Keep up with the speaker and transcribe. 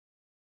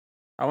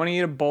I want to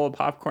eat a bowl of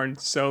popcorn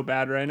so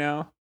bad right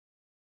now.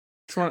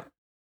 I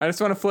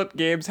just want to flip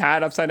Gabe's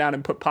hat upside down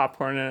and put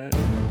popcorn in it.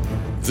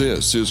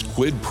 This is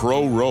Quid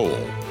Pro Roll,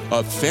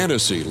 a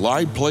fantasy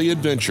live play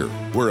adventure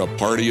where a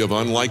party of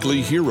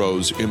unlikely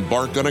heroes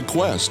embark on a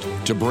quest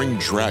to bring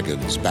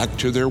dragons back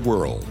to their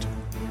world.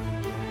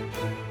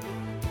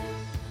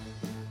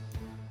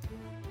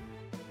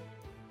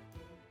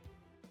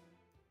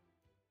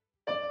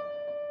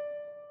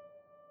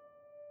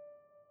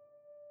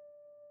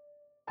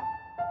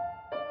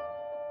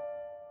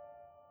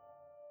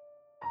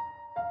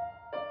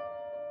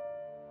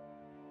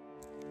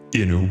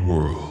 In a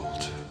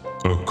world,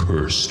 a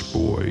cursed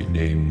boy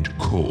named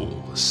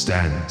Cole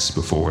stands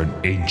before an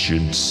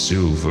ancient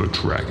silver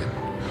dragon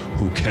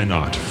who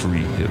cannot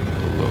free him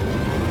alone.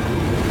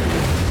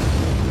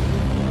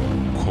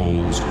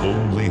 Cole's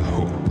only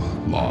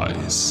hope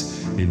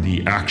lies in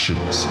the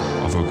actions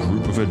of a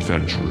group of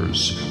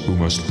adventurers who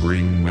must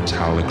bring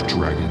metallic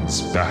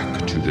dragons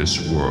back to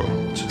this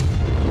world.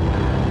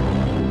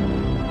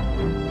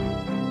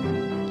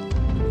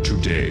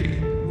 Today,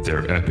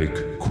 their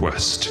epic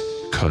quest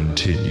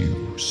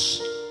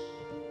continues.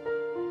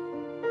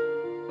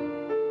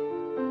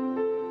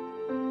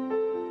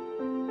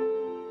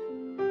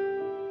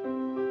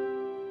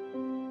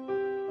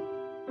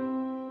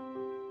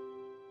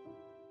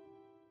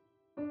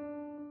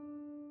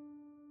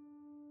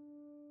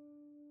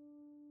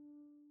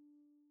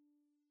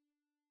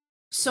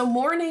 So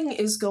morning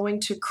is going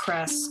to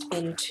crest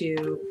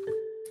into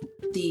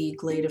the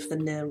Glade of the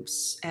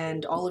Nymphs,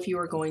 and all of you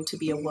are going to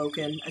be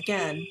awoken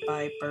again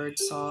by bird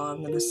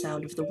song and the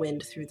sound of the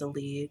wind through the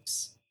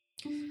leaves.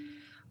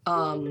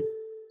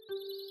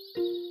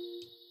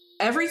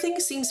 Everything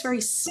seems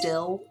very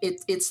still.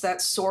 It's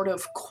that sort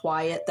of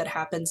quiet that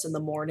happens in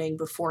the morning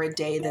before a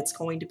day that's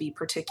going to be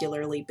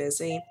particularly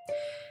busy.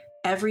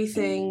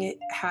 Everything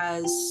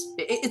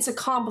it's a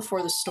calm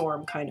before the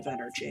storm kind of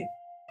energy.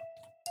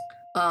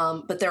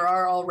 But there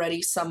are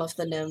already some of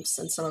the nymphs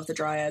and some of the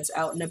dryads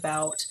out and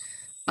about,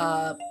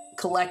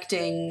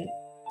 collecting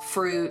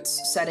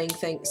fruits,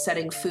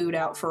 setting food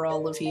out for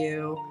all of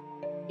you.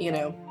 You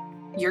know,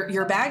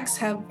 your bags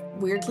have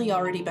weirdly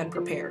already been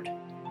prepared.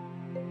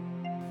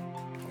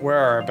 Where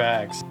are our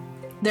bags?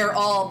 They're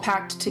all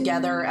packed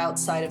together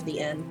outside of the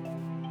inn.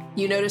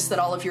 You notice that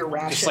all of your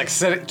rations...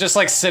 Just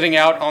like sitting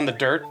out on the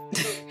dirt?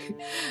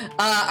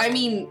 I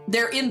mean,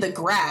 they're in the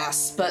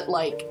grass, but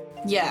like...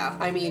 Yeah,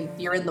 I mean,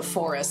 you're in the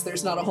forest.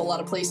 There's not a whole lot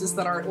of places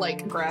that aren't,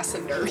 like, grass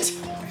and dirt.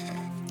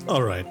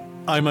 All right.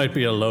 I might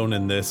be alone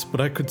in this,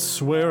 but I could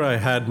swear I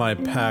had my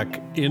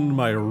pack in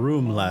my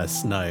room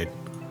last night.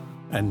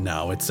 And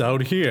now it's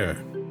out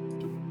here.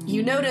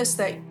 You notice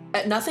that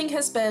nothing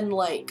has been,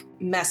 like,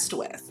 messed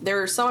with.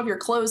 Some of your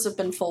clothes have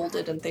been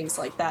folded and things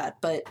like that,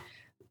 but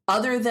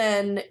other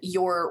than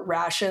your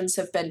rations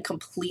have been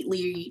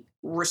completely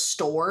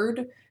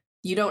restored,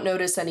 you don't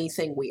notice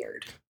anything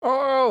weird.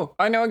 Oh,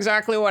 I know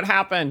exactly what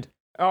happened.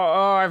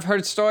 Oh, I've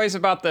heard stories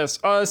about this.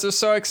 Oh, this is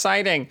so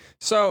exciting.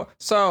 So,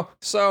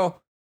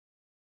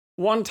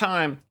 one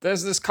time,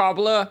 there's this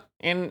cobbler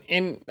in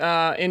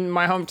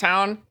my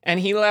hometown, and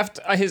he left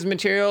his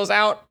materials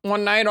out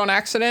one night on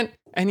accident,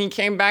 and he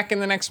came back in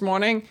the next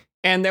morning,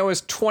 and there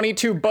was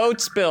 22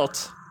 boats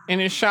built in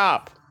his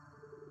shop.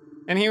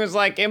 And he was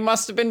like, it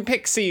must have been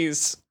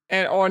pixies.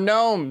 Or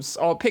gnomes,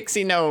 or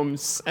pixie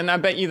gnomes. And I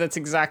bet you that's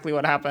exactly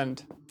what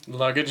happened.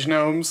 Luggage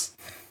gnomes?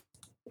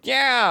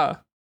 Yeah.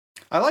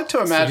 I like to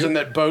imagine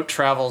that Boat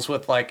travels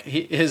with, like,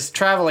 his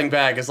traveling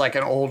bag is like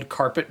an old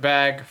carpet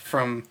bag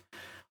from,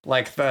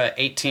 like, the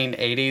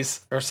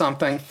 1880s or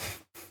something.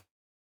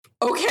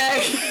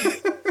 Okay.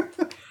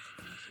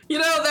 You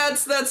know,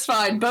 that's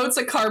fine. Boat's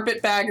a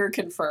carpetbagger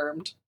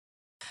confirmed.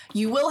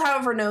 You will,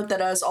 however, note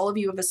that as all of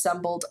you have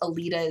assembled,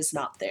 Alita is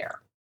not there.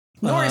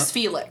 Nor is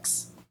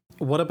Felix.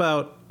 What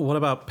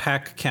about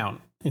pack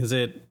count? Is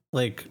it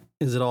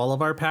all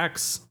of our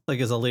packs? Like,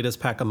 is Alita's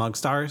pack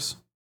amongst ours?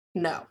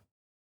 No.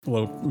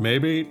 Well,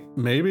 maybe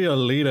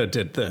Alita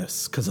did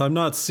this, because I'm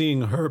not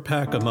seeing her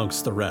pack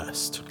amongst the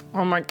rest.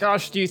 Oh my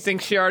gosh, do you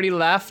think she already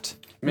left?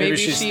 Maybe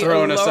she's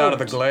throwing us out of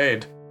the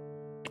glade.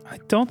 I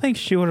don't think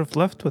she would have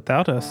left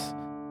without us.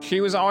 She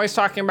was always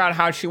talking about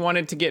how she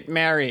wanted to get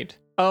married.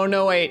 Oh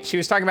no, wait, she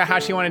was talking about how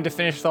she wanted to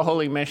finish the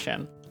holy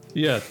mission.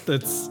 Yeah,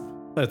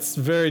 that's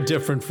very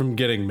different from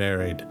getting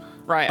married.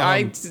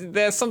 Right,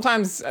 there's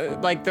sometimes,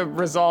 like, the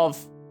resolve,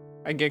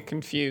 I get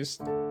confused.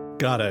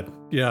 Got it.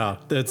 Yeah,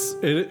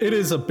 it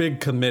is a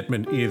big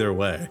commitment either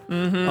way.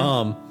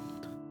 Mm-hmm.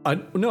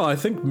 I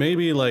think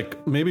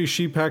maybe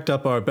she packed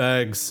up our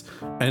bags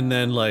and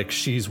then, like,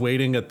 she's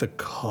waiting at the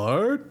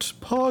cart,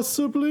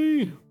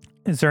 possibly?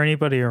 Is there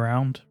anybody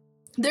around?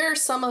 There are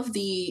some of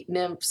the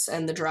nymphs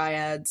and the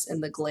dryads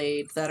in the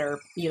glade that are,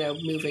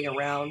 moving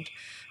around.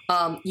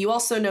 You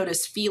also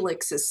notice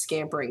Felix is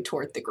scampering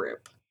toward the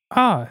group.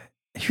 Ah,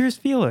 here's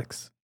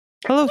Felix.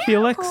 Hello,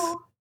 Felix.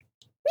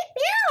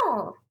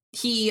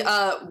 He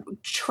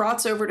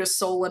trots over to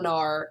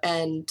Solinar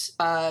and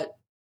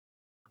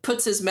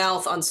puts his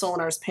mouth on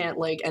Solinar's pant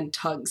leg and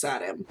tugs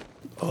at him.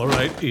 All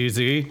right,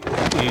 easy.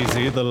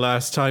 Easy. The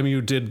last time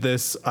you did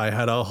this, I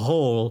had a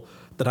hole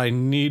that I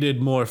needed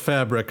more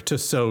fabric to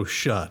sew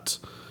shut.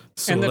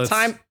 So And the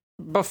time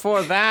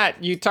before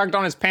that, you tugged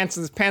on his pants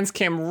and his pants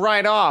came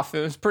right off.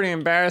 It was pretty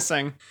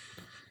embarrassing.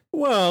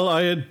 Well,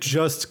 I had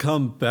just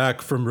come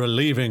back from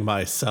relieving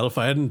myself.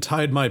 I hadn't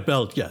tied my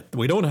belt yet.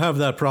 We don't have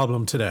that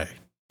problem today.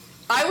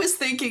 I was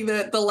thinking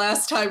that the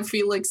last time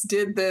Felix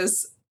did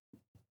this,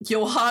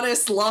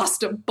 Johannes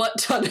lost a butt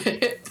ton of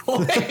hit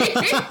points.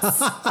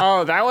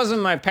 Oh, that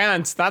wasn't my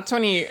pants. That's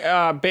when he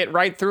bit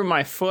right through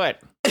my foot.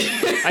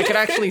 I could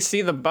actually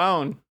see the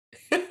bone.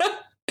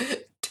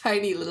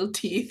 Tiny little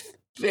teeth,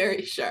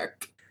 very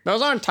sharp.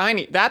 Those aren't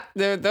tiny.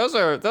 Those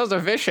are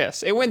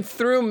vicious. It went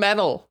through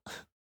metal.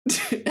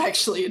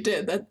 Actually, it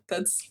did.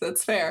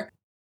 That's fair.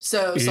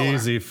 So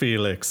Easy,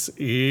 Felix.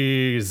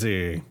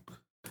 Easy.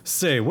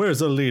 Say,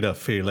 where's Alita,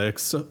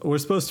 Felix? We're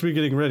supposed to be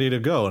getting ready to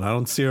go, and I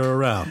don't see her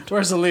around.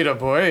 Where's Alita,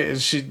 boy?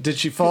 Did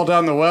she fall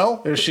down the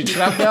well? Is she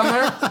trapped down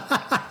there?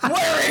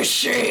 Where is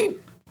she?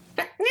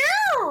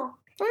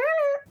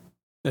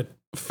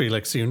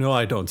 Felix, you know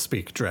I don't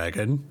speak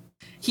dragon.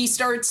 He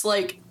starts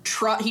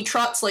he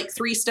trots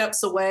 3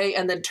 steps away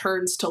and then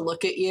turns to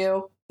look at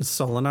you.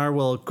 Solinar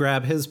will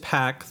grab his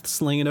pack,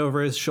 sling it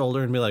over his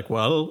shoulder, and be like,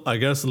 well, I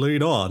guess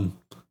lead on,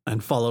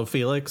 and follow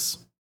Felix.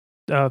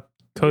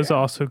 Koza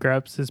also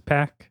grabs his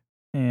pack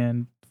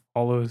and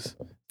follows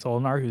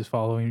Solinar, who's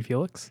following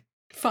Felix.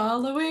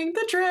 Following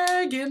the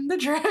dragon, the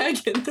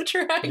dragon, the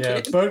dragon. Yeah,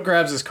 Boat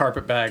grabs his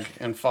carpet bag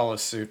and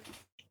follows suit.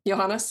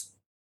 Johannes?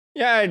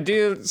 Yeah, I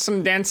do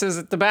some dances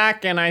at the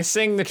back, and I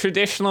sing the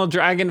traditional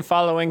dragon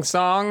following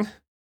song.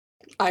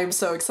 I'm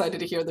so excited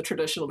to hear the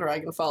traditional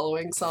dragon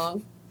following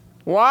song.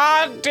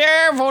 What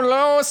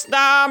devils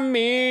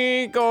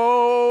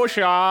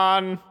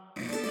ocean?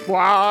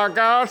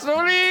 Waga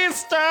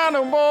solista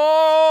no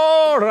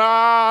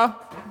mora.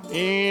 What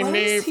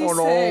is he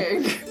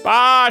saying?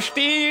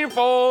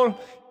 Bastifol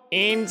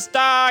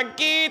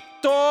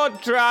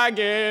instagito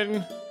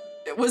dragon.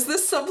 Was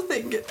this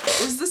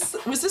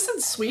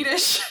in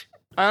Swedish?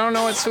 I don't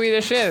know what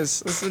Swedish is.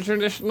 This is the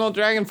traditional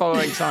dragon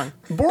following song.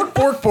 Bork,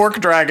 bork,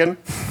 bork, dragon.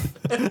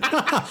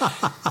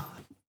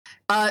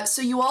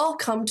 So you all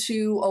come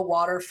to a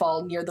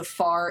waterfall near the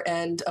far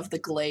end of the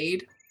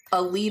glade.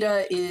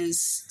 Alita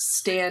is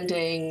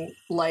standing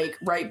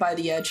right by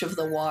the edge of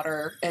the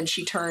water, and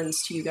she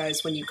turns to you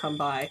guys when you come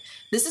by.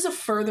 This is a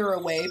further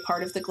away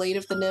part of the Glade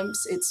of the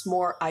Nymphs. It's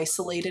more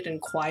isolated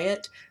and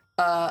quiet.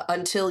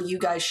 Until you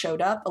guys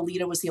showed up,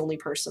 Alita was the only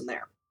person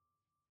there.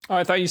 Oh,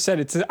 I thought you said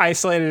it's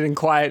isolated and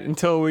quiet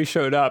until we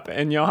showed up,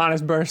 and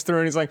Johannes burst through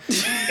and he's like,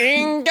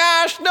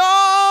 Ingash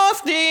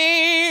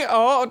Dosti!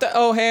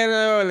 Oh,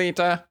 hello,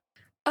 Alita.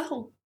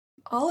 Oh,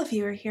 all of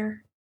you are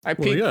here. I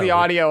peaked the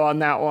audio on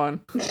that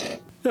one.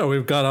 Yeah,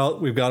 we've got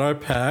our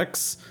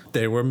packs.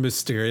 They were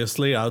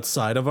mysteriously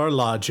outside of our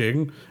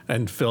lodging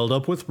and filled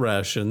up with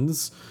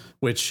rations,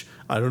 which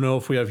I don't know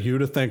if we have you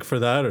to thank for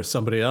that or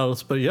somebody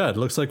else, but yeah, it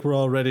looks like we're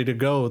all ready to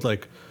go.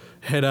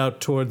 Head out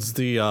towards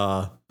the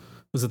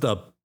was it the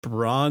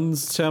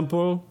Bronze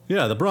Temple?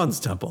 Yeah, the Bronze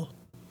Temple.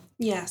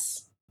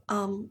 Yes.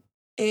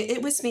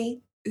 It was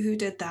me who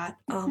did that.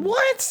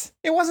 What?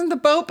 It wasn't the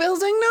boat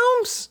building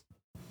gnomes?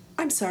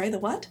 I'm sorry, the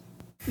what?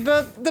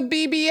 The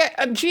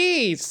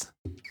BBGs.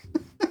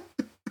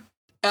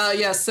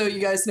 Yeah, so you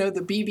guys know the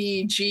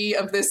BBG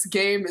of this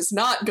game is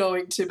not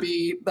going to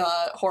be the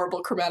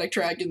horrible chromatic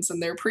dragons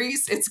and their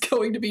priests. It's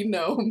going to be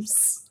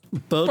gnomes.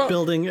 Boat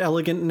building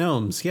elegant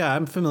gnomes. Yeah,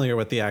 I'm familiar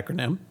with the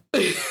acronym.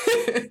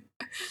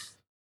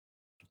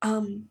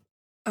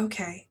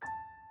 Okay.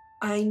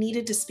 I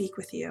needed to speak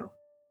with you.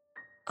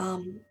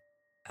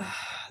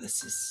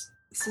 This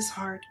is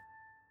hard.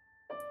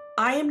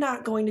 I am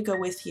not going to go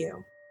with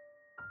you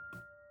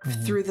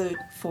through the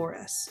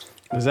forest.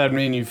 Does that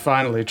mean you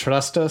finally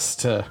trust us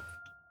to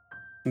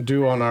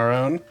do on our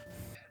own?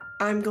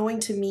 I'm going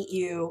to meet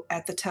you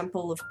at the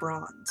Temple of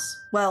Bronze.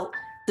 Well,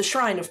 the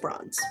Shrine of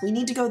Bronze. We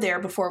need to go there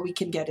before we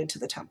can get into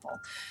the temple.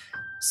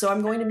 So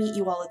I'm going to meet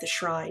you all at the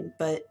shrine,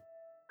 but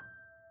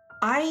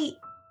I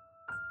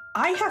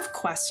have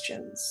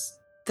questions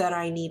that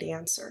I need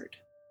answered.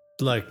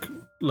 Like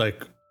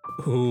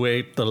who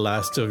ate the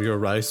last of your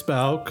rice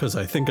bowl? Because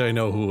I think I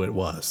know who it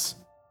was.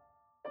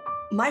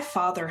 My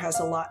father has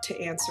a lot to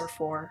answer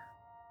for,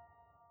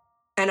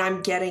 and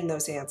I'm getting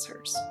those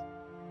answers.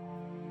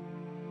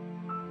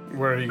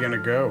 Where are you gonna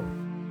go?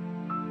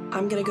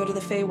 I'm gonna go to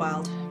the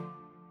Feywild.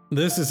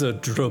 This is a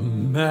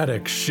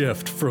dramatic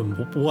shift from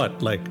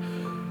what,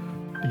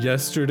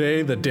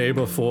 yesterday, the day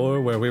before,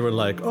 where we were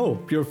like,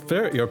 oh,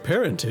 your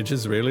parentage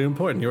is really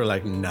important. You were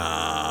like,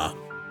 nah.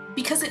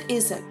 Because it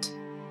isn't.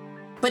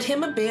 But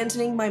him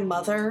abandoning my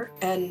mother,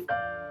 and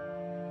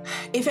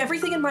if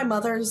everything in my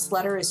mother's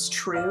letter is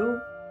true,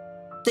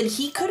 then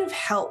he could have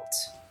helped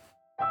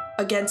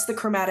against the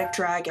chromatic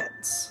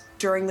dragons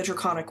during the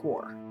Draconic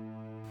War.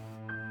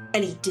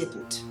 And he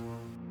didn't.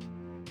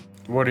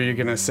 What are you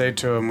gonna say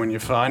to him when you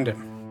find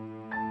him?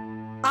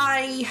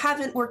 I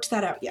haven't worked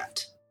that out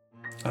yet.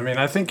 I mean,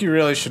 I think you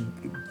really should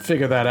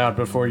figure that out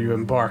before you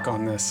embark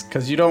on this,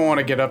 because you don't want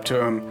to get up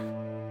to him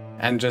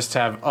and just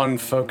have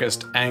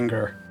unfocused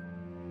anger.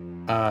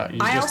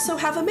 I also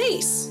have a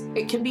mace.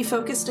 It can be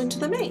focused into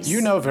the mace.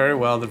 You know very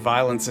well that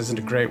violence isn't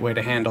a great way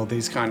to handle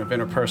these kind of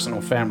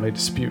interpersonal family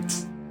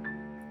disputes.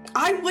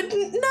 I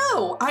wouldn't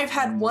know. I've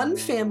had one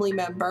family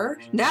member.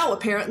 Now,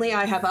 apparently,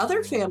 I have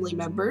other family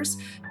members.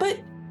 But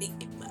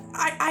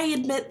I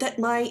admit that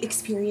my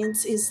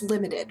experience is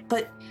limited.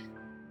 But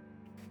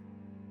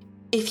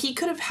if he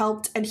could have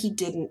helped and he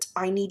didn't,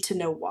 I need to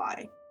know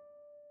why.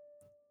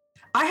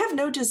 I have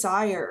no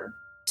desire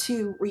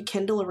to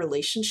rekindle a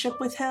relationship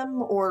with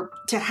him or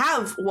to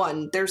have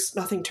one. There's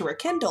nothing to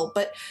rekindle,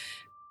 but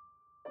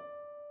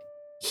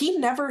he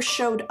never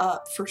showed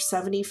up for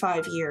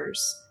 75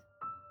 years.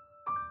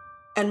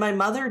 And my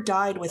mother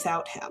died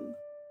without him.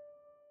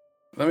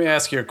 Let me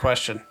ask you a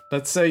question.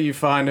 Let's say you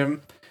find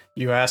him,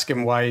 you ask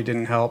him why he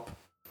didn't help,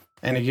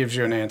 and he gives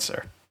you an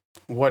answer.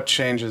 What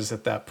changes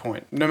at that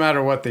point? No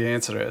matter what the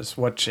answer is,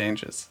 what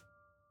changes?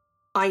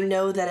 I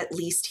know that at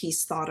least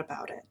he's thought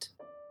about it.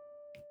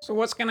 So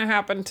what's going to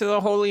happen to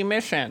the Holy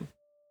Mission?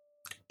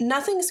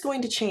 Nothing's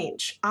going to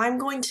change. I'm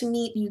going to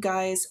meet you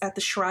guys at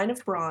the Shrine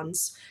of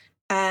Bronze,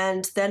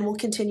 and then we'll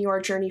continue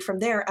our journey from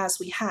there as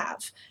we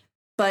have.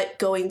 But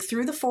going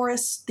through the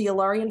forest, the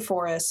Alarian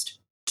Forest,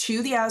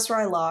 to the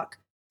Azrai Lock,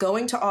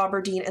 going to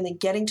Aberdeen, and then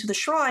getting to the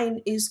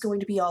shrine is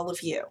going to be all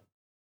of you.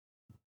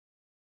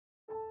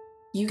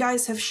 You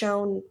guys have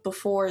shown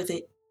before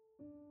that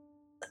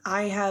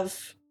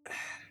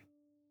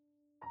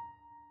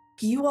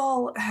you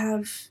all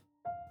have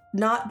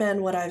not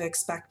been what I've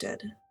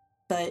expected,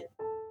 but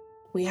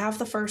we have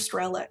the first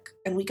relic,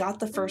 and we got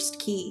the first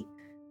key.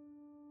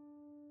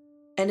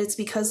 And it's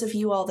because of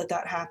you all that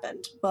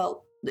happened.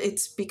 Well,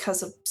 it's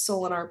because of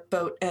Solinar,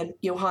 Boat, and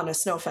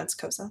Johannes. No offense,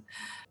 Koza.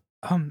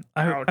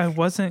 I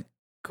wasn't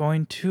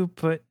going to,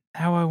 but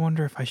now I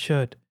wonder if I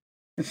should.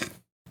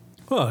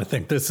 Well, I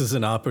think this is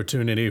an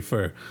opportunity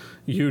for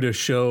you to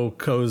show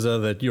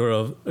Koza that you're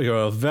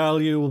a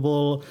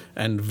valuable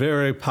and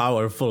very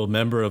powerful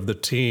member of the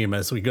team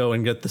as we go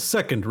and get the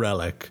second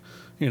relic.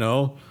 You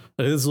know,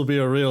 this will be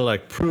a real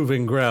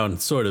proving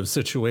ground sort of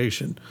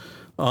situation.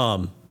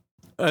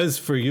 As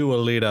for you,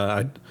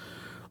 Alita,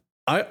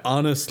 I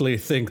honestly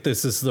think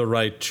this is the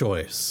right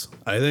choice.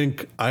 I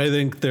think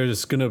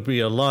there's going to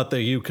be a lot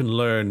that you can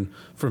learn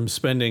from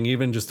spending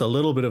even just a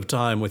little bit of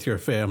time with your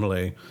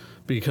family,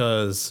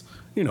 because,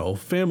 you know,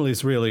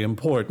 family's really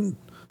important.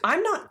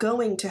 I'm not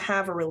going to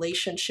have a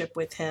relationship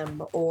with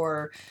him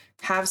or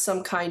have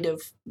some kind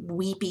of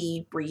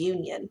weepy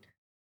reunion.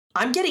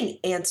 I'm getting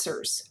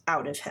answers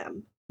out of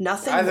him.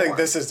 Nothing more. I think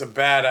this is a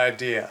bad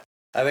idea.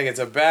 I think it's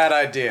a bad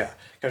idea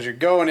because you're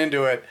going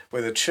into it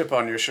with a chip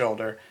on your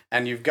shoulder,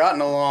 and you've gotten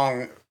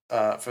along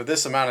for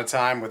this amount of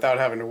time without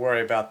having to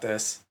worry about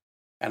this.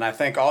 And I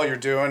think all you're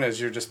doing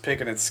is you're just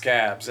picking at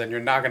scabs, and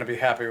you're not going to be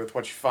happy with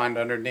what you find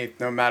underneath,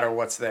 no matter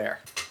what's there.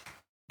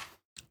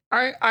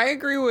 I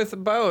agree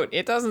with Boat.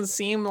 It doesn't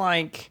seem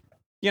like,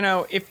 you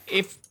know,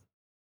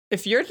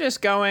 if you're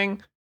just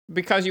going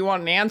because you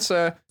want an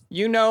answer,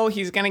 you know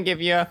he's going to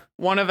give you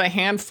one of a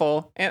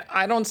handful, and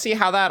I don't see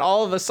how that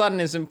all of a sudden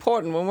is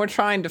important when we're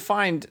trying to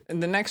find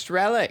the next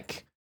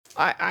relic.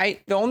 The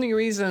only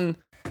reason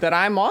that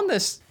I'm on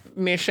this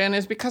mission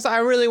is because I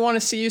really want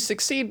to see you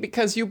succeed,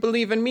 because you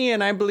believe in me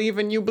and I believe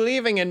in you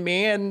believing in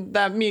me, and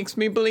that makes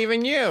me believe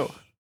in you.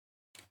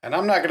 And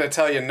I'm not going to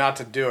tell you not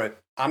to do it.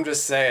 I'm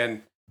just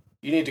saying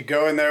you need to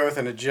go in there with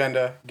an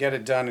agenda, get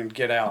it done, and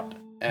get out.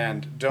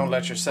 And don't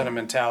let your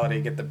sentimentality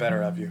get the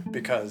better of you,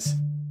 because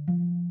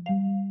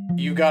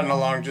you've gotten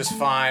along just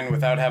fine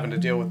without having to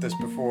deal with this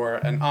before.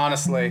 And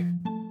honestly,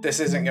 this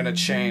isn't going to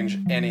change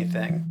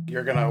anything.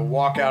 You're going to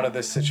walk out of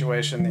this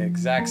situation the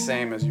exact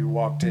same as you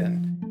walked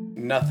in.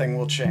 Nothing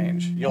will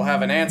change. You'll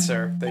have an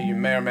answer that you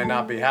may or may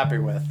not be happy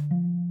with,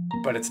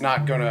 but it's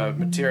not going to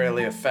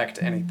materially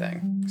affect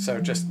anything.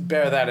 So just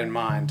bear that in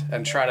mind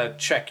and try to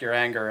check your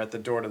anger at the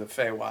door to the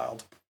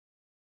Feywild.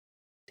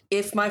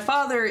 If my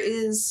father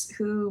is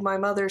who my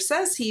mother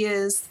says he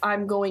is,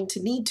 I'm going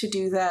to need to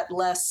do that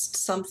lest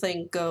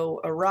something go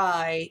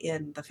awry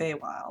in the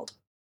Feywild.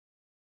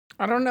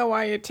 I don't know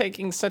why you're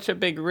taking such a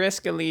big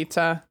risk,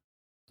 Alita.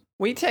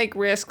 We take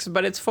risks,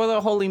 but it's for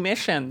the Holy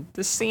Mission.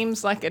 This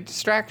seems like a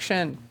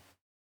distraction.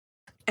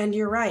 And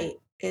you're right,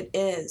 it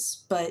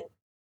is, but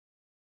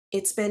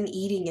it's been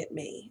eating at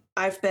me.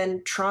 I've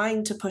been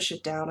trying to push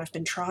it down. I've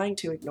been trying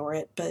to ignore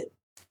it, but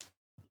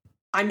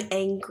I'm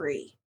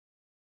angry.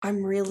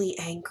 I'm really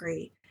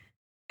angry.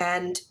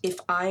 And if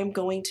I'm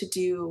going to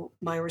do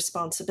my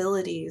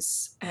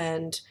responsibilities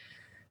and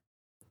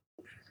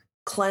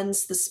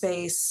cleanse the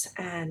space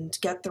and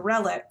get the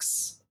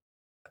relics,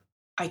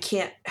 I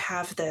can't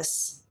have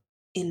this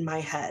in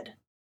my head.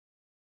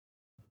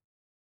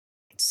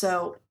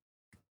 So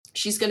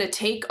she's going to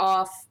take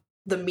off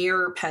the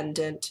mirror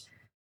pendant,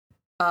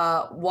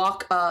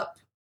 walk up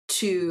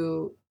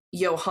to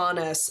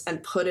Johannes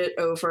and put it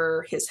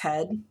over his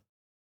head.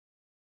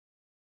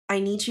 I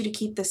need you to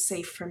keep this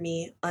safe for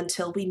me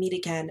until we meet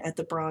again at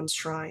the Bronze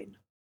Shrine.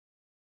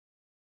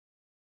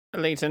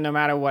 Alita, no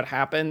matter what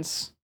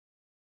happens,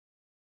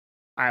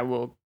 I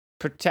will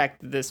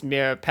protect this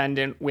mirror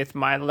pendant with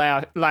my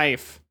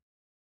life.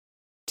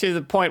 To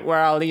the point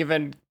where I'll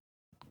even,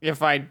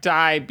 if I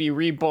die, be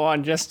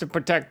reborn just to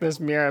protect this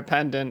mirror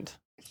pendant.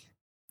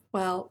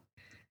 Well,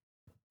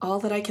 all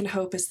that I can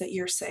hope is that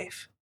you're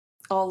safe.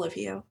 All of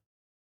you.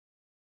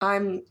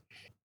 I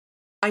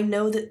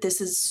know that this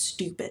is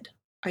stupid.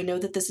 I know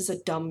that this is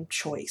a dumb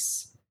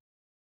choice.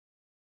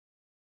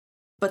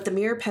 But the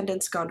mirror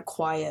pendant's gone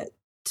quiet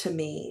to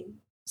me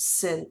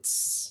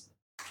since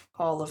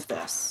all of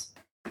this.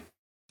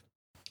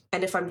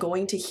 And if I'm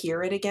going to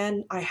hear it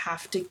again, I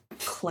have to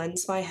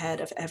cleanse my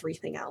head of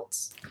everything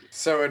else.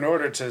 So in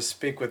order to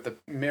speak with the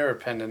mirror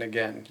pendant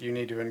again, you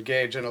need to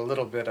engage in a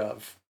little bit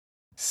of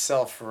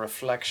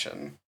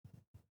self-reflection.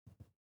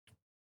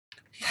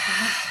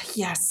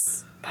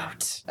 Yes,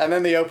 Boat. And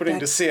then the opening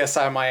to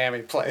CSI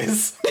Miami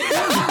plays.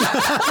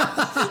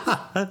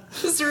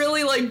 This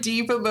really like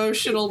deep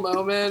emotional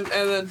moment,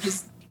 and then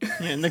just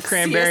and the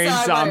Cranberry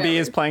CSI Zombie Miami.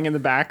 is playing in the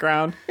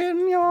background.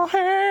 In your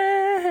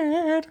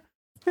head,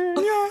 in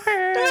your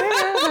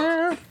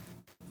head,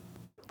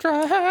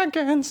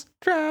 dragons.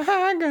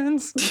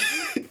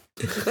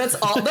 That's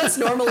all. That's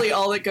normally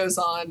all that goes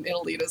on in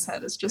Alita's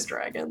head is just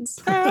dragons.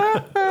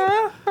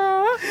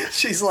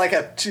 She's like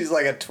a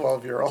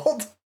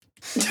 12-year-old.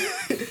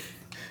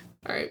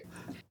 All right.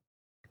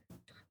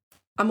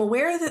 I'm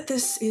aware that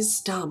this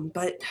is dumb,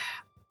 but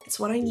it's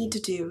what I need to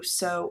do.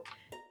 So,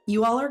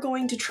 you all are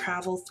going to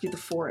travel through the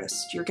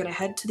forest. You're going to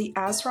head to the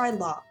Azrai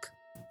Lock.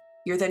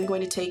 You're then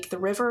going to take the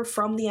river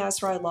from the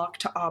Azrai Lock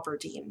to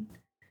Aberdeen.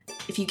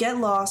 If you get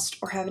lost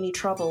or have any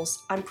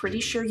troubles, I'm pretty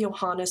sure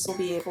Johannes will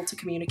be able to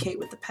communicate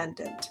with the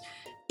pendant.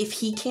 If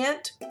he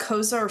can't,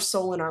 Koza or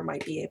Solinar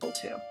might be able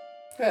to.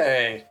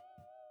 Hey.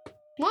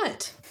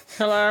 What?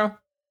 Hello?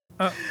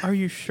 Are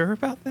you sure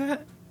about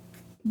that?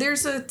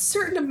 There's a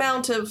certain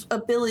amount of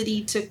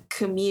ability to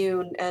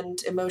commune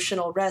and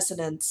emotional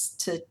resonance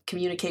to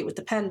communicate with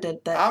the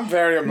pendant that I'm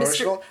very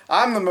emotional.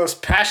 I'm the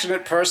most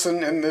passionate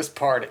person in this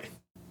party.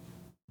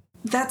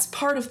 that's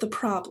part of the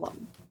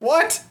problem.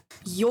 What?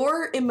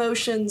 Your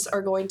emotions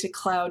are going to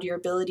cloud your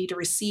ability to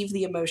receive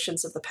the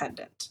emotions of the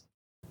pendant.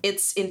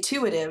 It's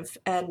intuitive,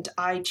 and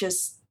I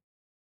just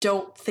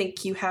don't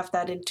think you have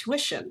that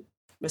intuition,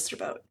 Mr.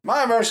 Boat.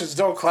 My emotions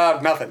don't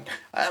cloud nothing.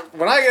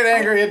 When I get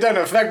angry, it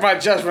doesn't affect my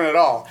judgment at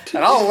all.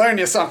 And I'll learn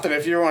you something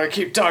if you want to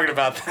keep talking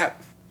about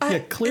that. Yeah,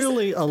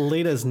 clearly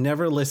Alita's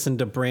never listened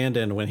to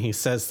Brandon when he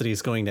says that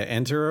he's going to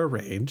enter a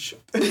rage.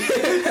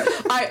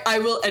 I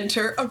will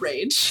enter a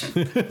rage.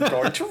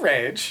 Going to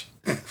rage.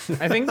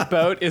 I think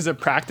Boat is a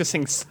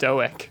practicing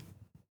stoic.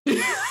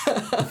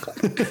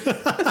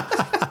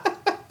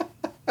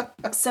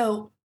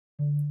 So,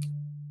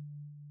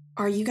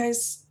 are you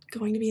guys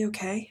going to be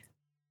okay?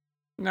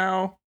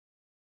 No.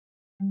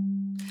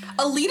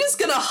 Alita's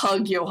gonna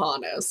hug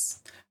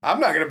Johannes. I'm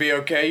not going to be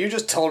okay. You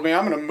just told me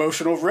I'm an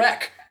emotional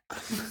wreck.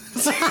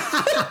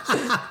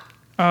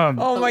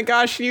 Oh my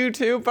gosh, you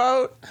too,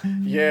 Boat?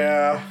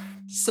 Yeah.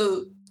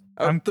 So,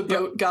 the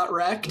boat got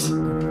wrecked.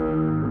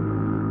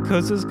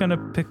 Koza's gonna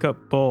pick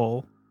up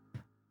Bull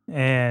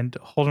and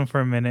hold him for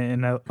a minute,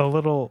 and a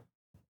little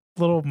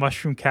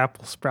mushroom cap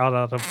will sprout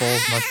out of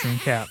Bull's mushroom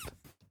cap.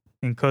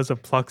 And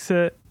Koza plucks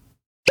it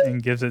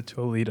and gives it to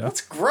Alita.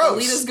 That's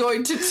gross. Alita's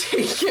going to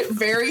take it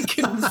very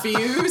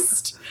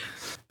confused.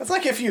 That's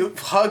like if you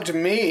hugged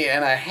me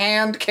and a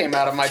hand came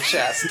out of my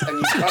chest and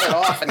you cut it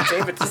off and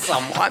gave it to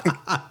someone.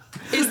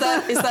 Is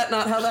that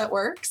not how that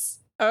works?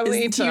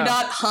 Alita. Do you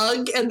not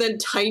hug and then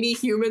tiny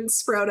humans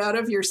sprout out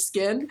of your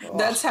skin?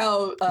 That's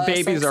how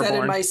Babies sex are ed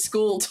born. in my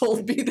school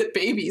told me that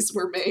babies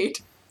were made.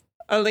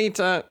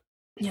 Alita,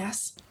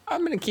 Yes.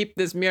 I'm gonna keep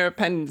this mirror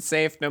pendant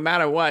safe no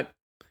matter what.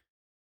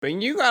 But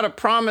you gotta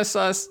promise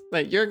us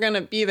that you're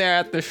gonna be there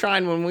at the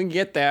shrine when we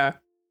get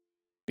there.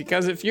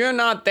 Because if you're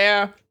not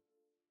there,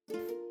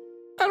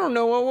 I don't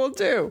know what we'll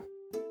do.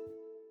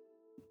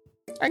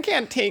 I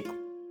can't take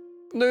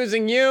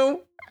losing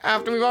you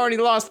after we've already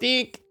lost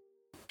Eek.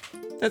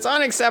 That's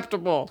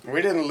unacceptable.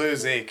 We didn't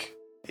lose Eek.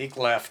 Eek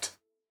left.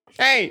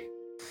 Hey,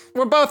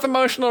 we're both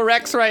emotional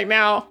wrecks right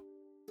now.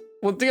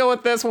 We'll deal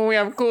with this when we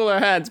have cooler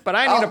heads, but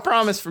I need a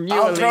promise from you,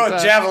 I'll throw a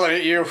Alita. javelin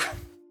at you.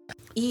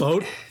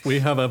 Boat, we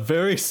have a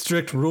very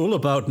strict rule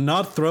about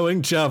not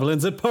throwing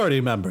javelins at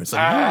party members,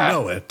 and you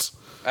know it.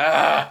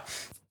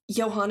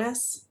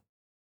 Johannes,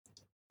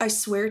 I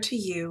swear to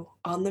you,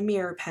 on the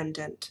mirror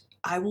pendant,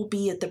 I will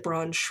be at the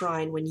Bronze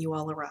Shrine when you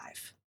all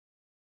arrive.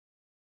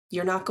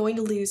 You're not going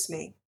to lose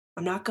me.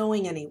 I'm not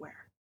going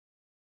anywhere.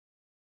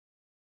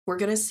 We're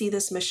going to see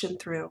this mission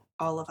through,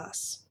 all of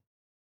us.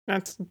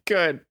 That's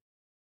good.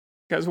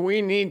 Because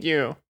we need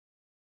you.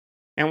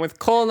 And with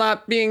Cole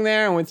not being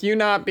there and with you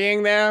not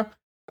being there,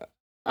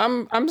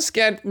 I'm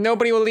scared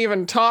nobody will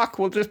even talk.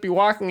 We'll just be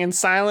walking in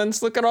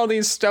silence. Look at all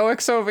these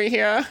stoics over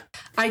here.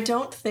 I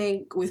don't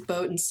think with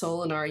Boat and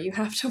Solinar you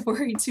have to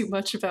worry too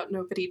much about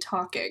nobody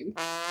talking.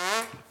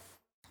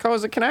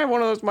 Koza, can I have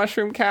one of those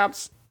mushroom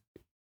caps?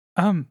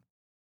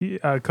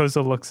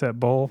 Koza looks at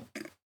Bull.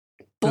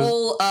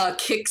 Bull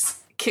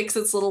kicks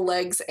its little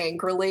legs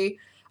angrily.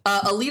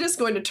 Alita's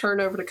going to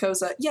turn over to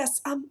Koza.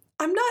 Yes, I'm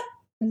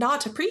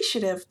not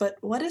appreciative, but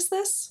what is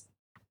this?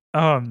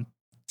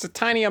 It's a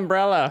tiny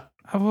umbrella.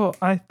 Well,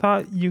 I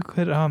thought you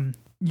could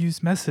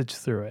use message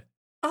through it.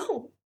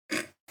 Oh,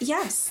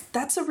 yes,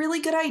 that's a really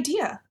good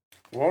idea.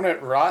 Won't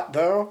it rot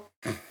though?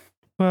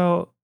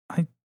 Well,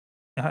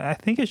 I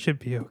think it should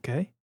be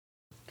okay.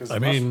 Because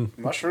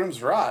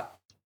mushrooms rot.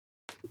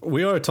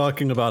 We are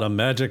talking about a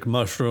magic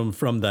mushroom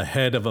from the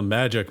head of a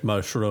magic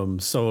mushroom,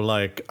 so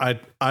like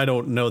I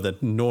don't know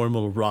that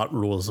normal rot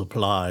rules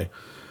apply.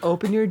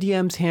 Open your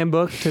DM's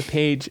handbook to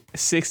page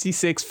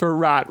 66 for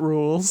rot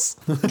rules.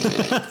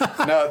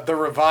 No, the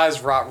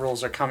revised rot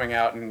rules are coming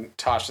out in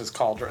Tasha's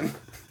Cauldron.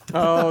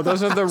 Oh,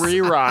 those are the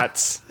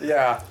re-rots.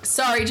 Yeah.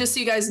 Sorry, just so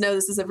you guys know,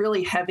 this is a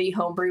really heavy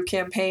homebrew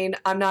campaign.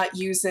 I'm not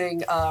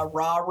using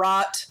raw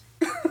rot.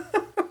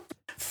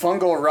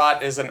 Fungal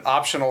rot is an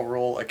optional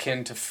rule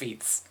akin to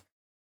feats.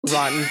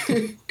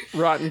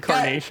 Rotten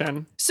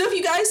carnation. So if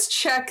you guys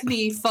check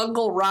the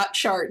fungal rot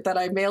chart that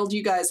I mailed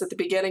you guys at the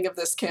beginning of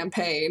this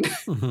campaign.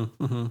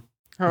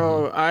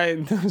 Oh,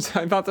 I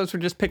thought those were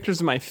just pictures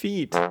of my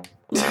feet.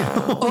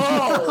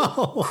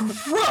 Oh,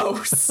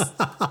 gross.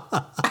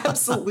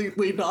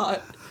 Absolutely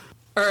not.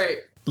 All right.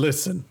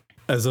 Listen,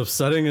 as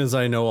upsetting as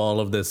I know all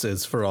of this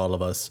is for all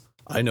of us,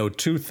 I know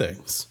two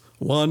things.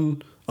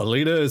 One,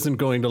 Alita isn't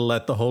going to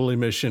let the holy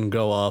mission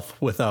go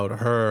off without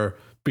her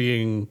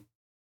being,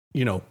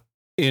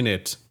 in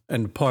it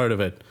and part of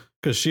it,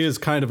 because she is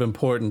kind of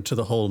important to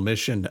the whole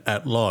mission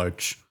at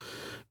large.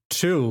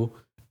 Two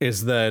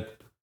is that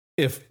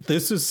if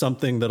this is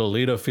something that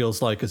Alita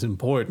feels like is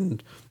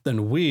important,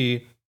 then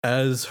we,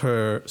 as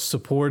her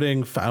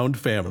supporting found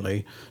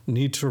family,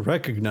 need to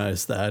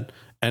recognize that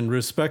and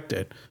respect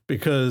it.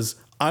 Because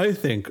I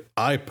think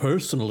I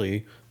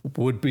personally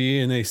would be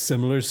in a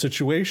similar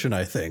situation,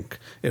 I think,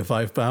 if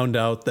I found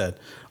out that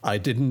I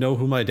didn't know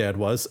who my dad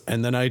was,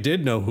 and then I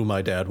did know who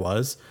my dad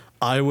was,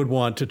 I would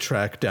want to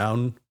track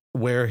down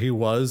where he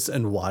was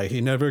and why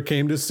he never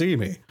came to see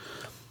me.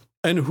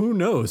 And who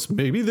knows,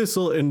 maybe this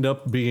will end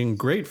up being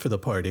great for the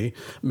party.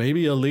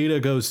 Maybe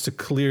Alita goes to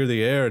clear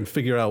the air and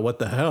figure out what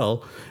the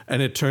hell,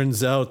 and it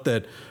turns out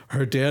that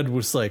her dad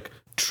was like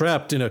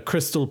trapped in a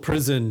crystal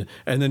prison,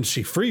 and then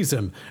she frees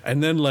him,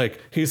 and then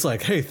he's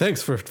like, hey,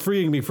 thanks for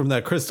freeing me from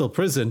that crystal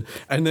prison,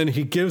 and then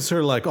he gives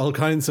her like all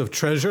kinds of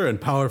treasure and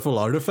powerful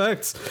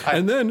artifacts,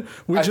 and then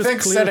I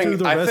think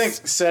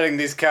setting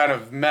these kind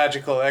of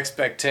magical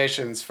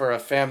expectations for a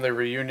family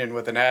reunion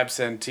with an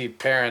absentee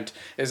parent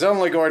is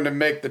only going to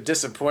make the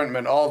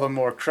disappointment all the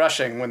more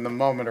crushing when the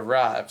moment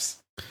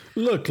arrives.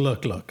 Look.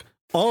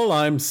 All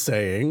I'm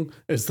saying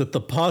is that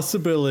the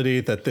possibility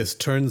that this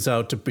turns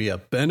out to be a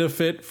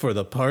benefit for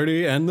the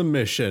party and the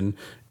mission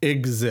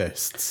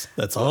exists.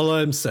 That's all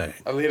I'm saying.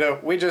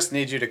 Alita, we just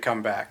need you to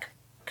come back,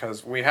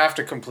 because we have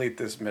to complete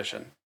this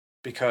mission.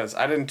 Because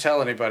I didn't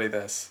tell anybody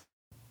this,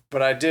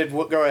 but I did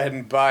go ahead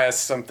and buy us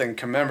something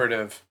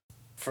commemorative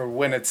for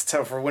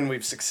when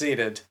we've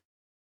succeeded,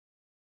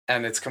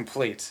 and it's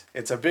complete.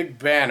 It's a big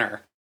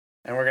banner.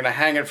 And we're going to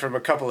hang it from a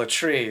couple of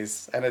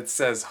trees, and it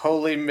says,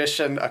 Holy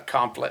Mission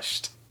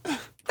Accomplished.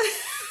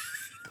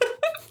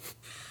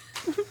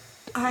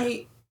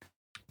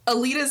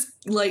 Alita's,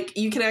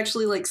 you can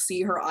actually,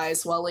 see her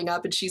eyes welling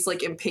up, and she's,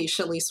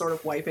 impatiently sort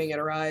of wiping at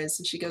her eyes,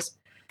 and she goes,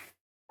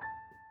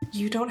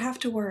 you don't have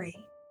to worry.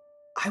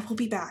 I will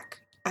be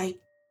back. I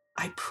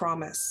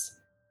promise.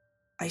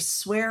 I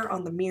swear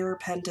on the mirror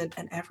pendant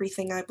and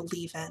everything I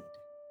believe in,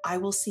 I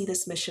will see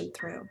this mission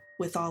through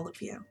with all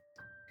of you.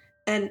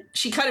 And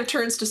she kind of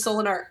turns to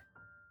Solinar.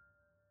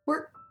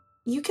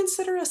 You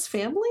consider us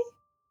family?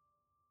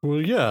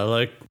 Well,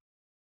 yeah,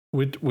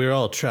 we're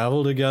all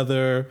travel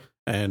together,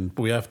 and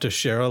we have to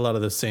share a lot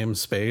of the same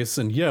space,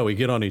 and yeah, we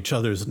get on each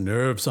other's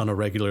nerves on a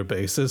regular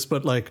basis,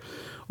 but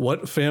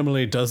what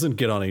family doesn't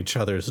get on each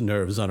other's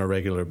nerves on a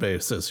regular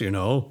basis,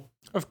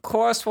 Of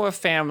course we're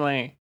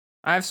family.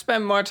 I've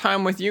spent more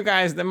time with you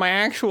guys than my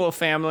actual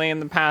family in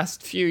the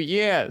past few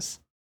years.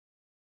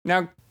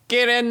 Now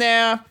get in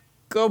there.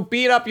 Go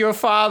beat up your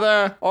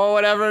father or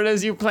whatever it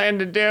is you plan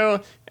to do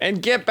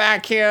and get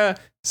back here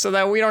so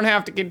that we don't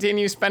have to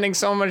continue spending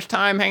so much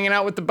time hanging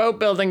out with the boat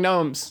building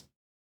gnomes.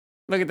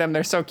 Look at them.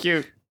 They're so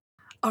cute.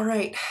 All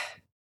right.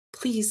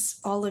 Please,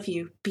 all of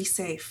you, be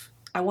safe.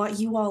 I want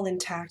you all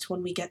intact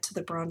when we get to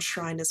the Bronze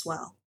Shrine as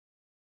well.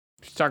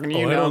 She's talking to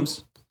you,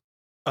 gnomes.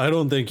 I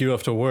don't think you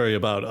have to worry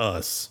about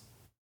us.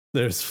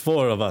 There's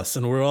 4 of us,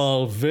 and we're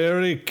all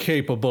very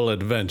capable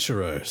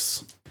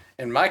adventurers.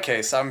 In my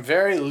case, I'm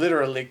very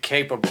literally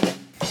capable.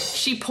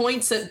 She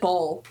points at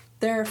Bull.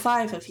 There are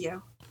 5 of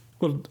you.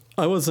 Well,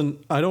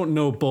 I don't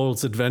know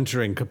Bull's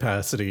adventuring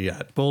capacity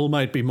yet. Bull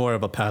might be more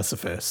of a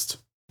pacifist.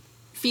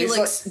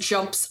 Felix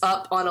jumps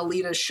up on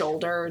Alita's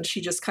shoulder, and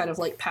she just kind of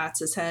pats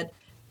his head.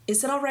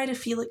 Is it all right if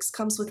Felix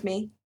comes with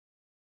me?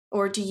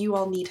 Or do you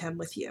all need him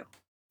with you?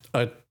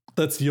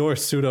 That's your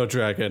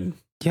pseudo-dragon.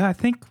 Yeah, I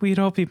think we'd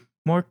all be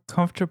more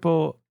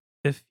comfortable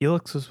if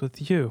Felix was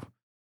with you.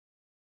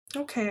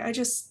 Okay, I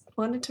just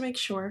wanted to make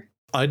sure.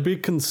 I'd be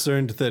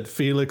concerned that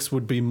Felix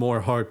would be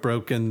more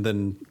heartbroken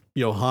than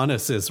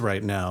Johannes is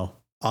right now,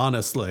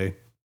 honestly.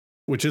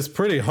 Which is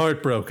pretty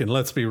heartbroken,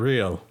 let's be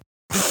real.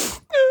 Oh,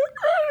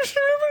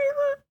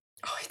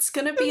 it's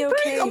gonna be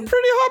okay. I'm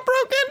pretty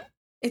heartbroken.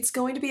 It's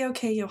going to be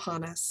okay,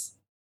 Johannes.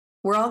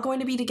 We're all going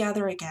to be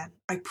together again.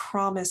 I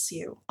promise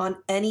you. On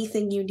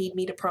anything you need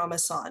me to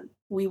promise on,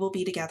 we will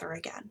be together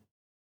again.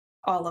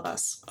 All of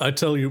us. I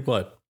tell you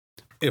what,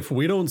 if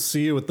we don't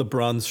see you at the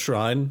Bronze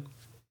Shrine,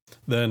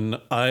 then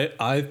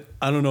I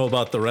don't know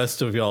about the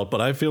rest of y'all, but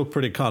I feel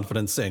pretty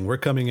confident saying we're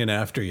coming in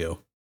after you.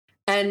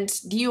 And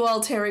you all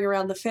tearing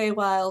around the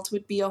Feywild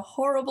would be a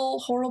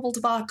horrible, horrible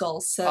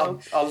debacle, so...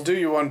 I'll do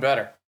you one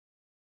better.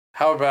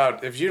 How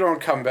about, if you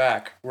don't come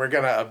back, we're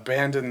gonna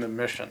abandon the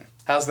mission.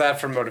 How's that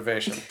for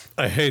motivation?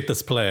 I hate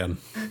this plan.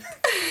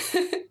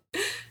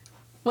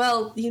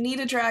 Well, you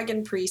need a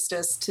dragon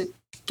priestess to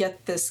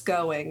get this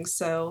going,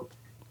 so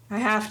I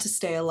have to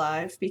stay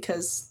alive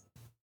because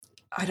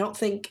I don't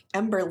think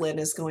Emberlyn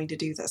is going to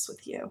do this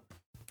with you.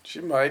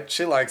 She might.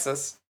 She likes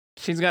us.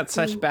 She's got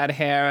such bad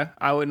hair.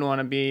 I wouldn't want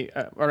to be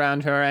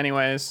around her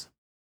anyways.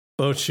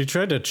 Boat, she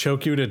tried to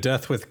choke you to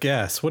death with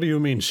gas. What do you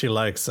mean she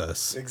likes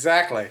us?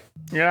 Exactly.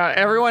 Yeah,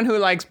 everyone who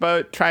likes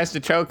Boat tries to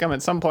choke him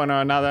at some point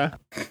or another.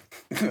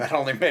 That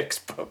only makes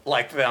Boat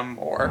like them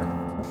more.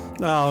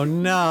 Oh,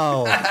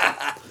 no.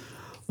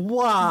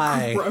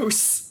 Why?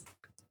 Gross.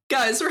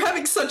 Guys, we're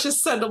having such a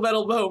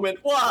sentimental moment.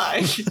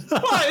 Why?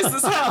 Why is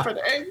this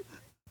happening?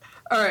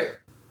 All right.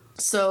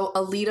 So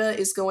Alita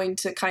is going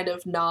to kind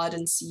of nod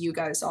and see you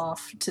guys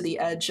off to the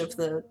edge of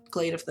the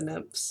Glade of the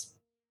Nymphs.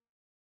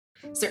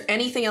 Is there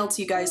anything else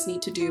you guys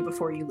need to do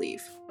before you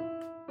leave?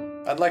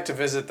 I'd like to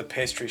visit the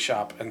pastry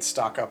shop and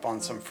stock up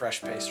on some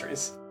fresh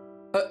pastries.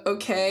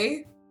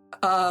 Okay.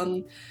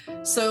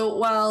 So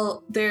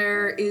while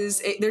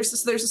there's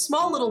a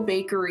small little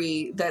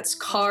bakery that's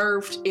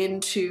carved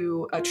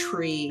into a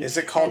tree. Is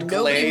it called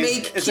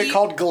Glaze? Is it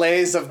called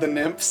Glaze of the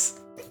Nymphs?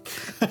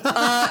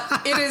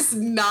 It is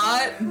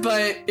not,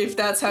 but if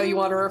that's how you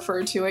want to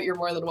refer to it, you're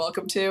more than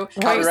welcome to.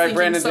 Copyright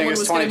Brandon someone Dingus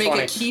was going to make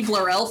a 2020.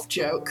 Keebler elf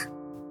joke.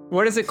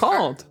 What is it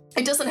called?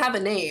 It doesn't have a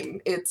name.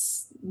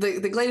 It's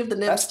the Glade of the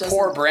Nymphs. That's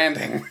poor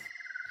branding.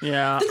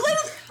 Yeah.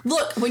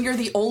 Look, when you're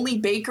the only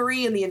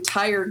bakery in the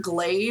entire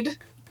glade.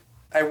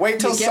 I wait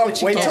till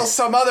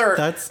some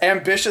other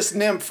ambitious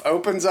nymph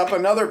opens up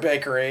another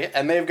bakery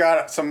and they've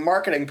got some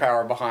marketing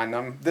power behind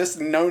them. This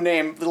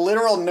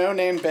literal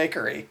no-name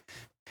bakery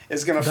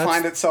is going to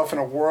find itself in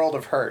a world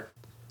of hurt.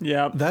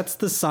 Yeah. That's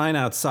the sign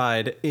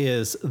outside,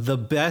 is the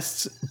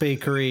best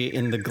bakery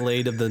in the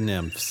Glade of the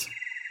Nymphs.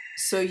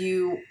 So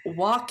you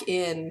walk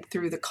in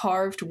through the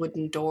carved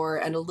wooden door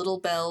and a little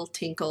bell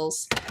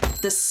tinkles.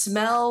 The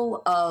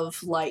smell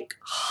of like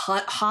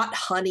hot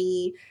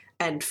honey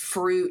and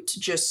fruit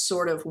just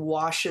sort of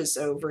washes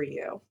over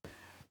you.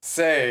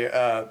 Say,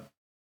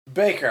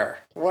 Baker,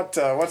 what's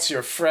some of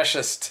your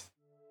freshest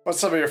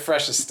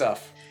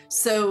stuff?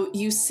 So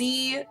you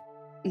see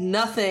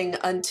nothing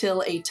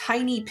until a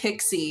tiny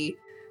pixie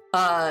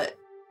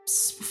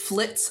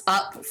flits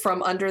up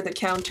from under the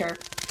counter.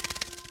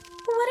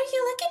 What are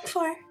you looking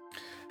for?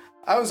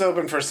 I was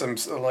hoping for some,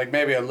 like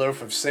maybe a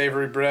loaf of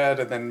savory bread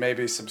and then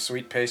maybe some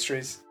sweet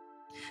pastries.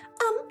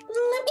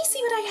 Let me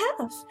see what I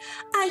have.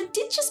 I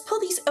did just pull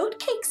these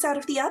oatcakes out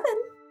of the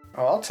oven.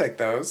 Oh, I'll take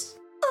those.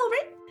 All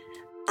right.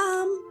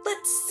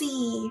 Let's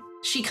see.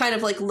 She kind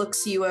of like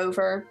looks you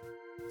over.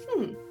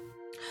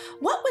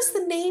 What was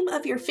the name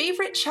of your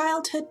favorite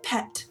childhood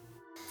pet?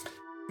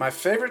 My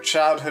favorite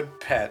childhood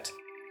pet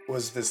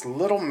was this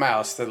little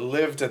mouse that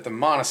lived at the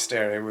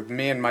monastery with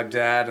me and my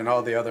dad and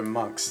all the other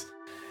monks.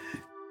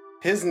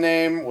 His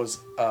name was,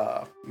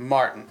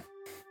 Martin.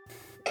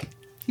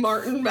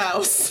 Martin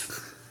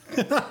Mouse.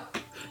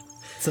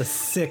 It's a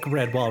sick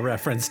Redwall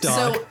reference,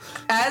 dog. So,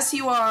 as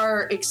you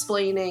are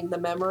explaining the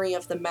memory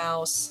of the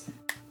mouse,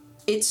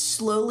 it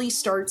slowly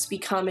starts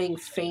becoming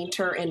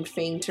fainter and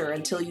fainter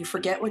until you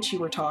forget what you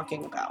were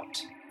talking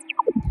about.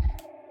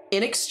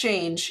 In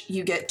exchange,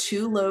 you get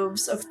 2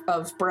 loaves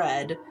of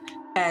bread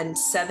and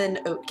 7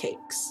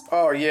 oatcakes.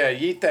 Oh yeah,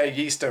 yeet that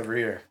yeast over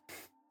here.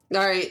 All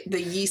right, the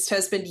yeast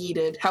has been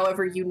yeeted.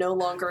 However, you no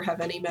longer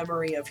have any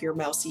memory of your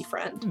mousy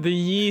friend. The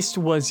yeast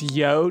was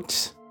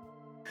yote.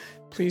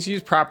 Please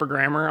use proper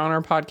grammar on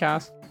our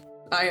podcast.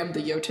 I am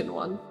the Jotun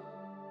one.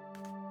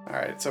 All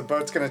right, so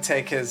Boat's gonna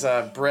take his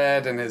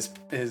bread and his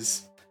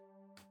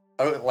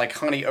like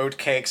honey oat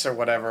cakes or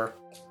whatever,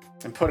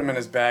 and put them in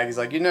his bag. He's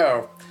like,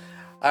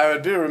 I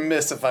would be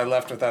remiss if I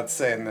left without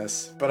saying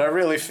this, but I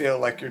really feel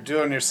like you're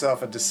doing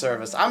yourself a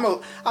disservice. I'm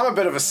a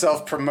bit of a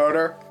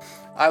self-promoter.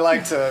 I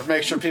like to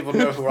make sure people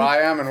know who I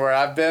am and where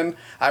I've been.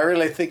 I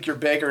really think your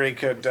bakery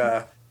could.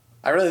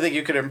 I really think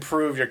you could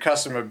improve your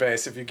customer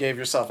base if you gave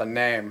yourself a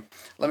name.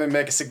 Let me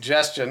make a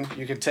suggestion.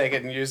 You can take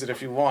it and use it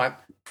if you want.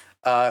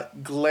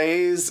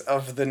 Glaze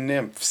of the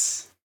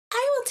Nymphs.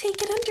 I will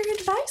take it under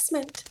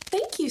advisement.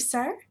 Thank you,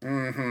 sir.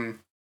 Mm-hmm.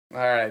 All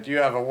right. You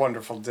have a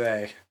wonderful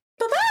day.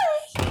 Bye-bye.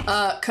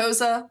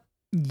 Koza,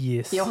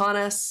 Yes.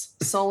 Johannes,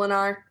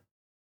 Solinar,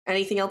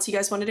 anything else you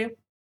guys want to do?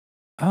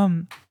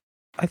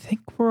 I think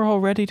we're all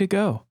ready to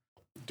go.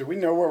 Do we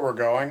know where we're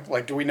going?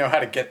 Like, do we know how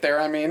to get there,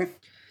 I mean?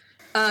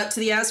 To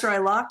the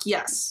Azrai Lock,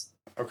 yes.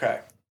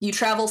 Okay. You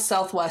travel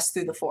southwest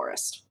through the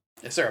forest.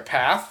 Is there a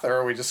path, or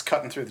are we just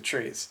cutting through the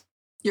trees?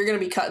 You're going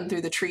to be cutting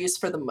through the trees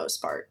for the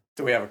most part.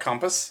 Do we have a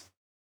compass?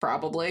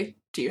 Probably.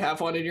 Do you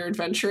have one in your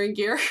adventuring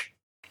gear?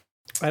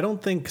 I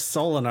don't think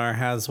Solinar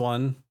has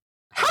one.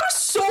 How does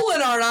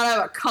Solinar not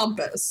have a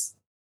compass?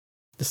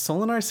 Does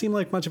Solinar seem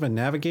like much of a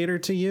navigator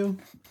to you?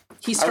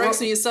 He strikes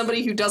me as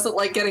somebody who doesn't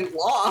like getting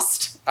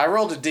lost. I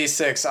rolled a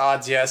d6,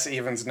 odds yes,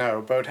 evens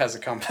no. Boat has a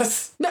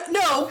compass.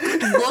 No,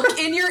 look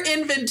in your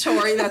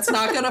inventory. That's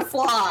not going to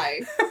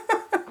fly.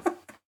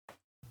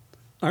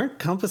 Aren't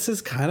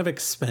compasses kind of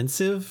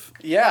expensive?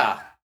 Yeah.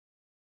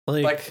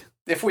 Like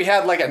if we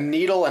had like a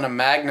needle and a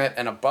magnet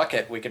and a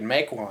bucket, we could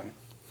make one.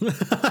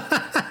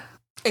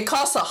 It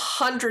costs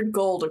 100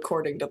 gold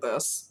according to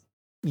this.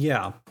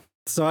 Yeah.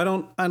 So I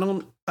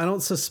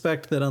don't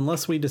suspect that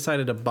unless we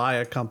decided to buy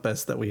a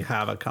compass that we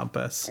have a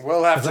compass.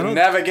 We'll have to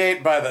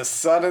navigate by the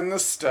sun and the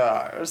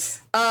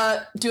stars.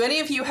 Do any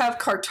of you have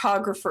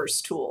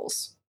cartographer's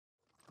tools?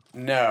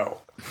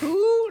 No.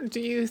 Who do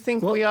you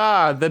think we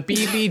are? The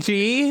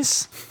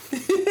BBGs?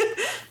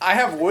 I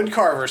have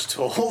woodcarver's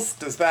tools.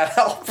 Does that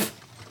help?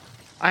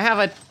 I have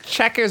a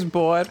checkers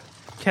board.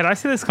 Can I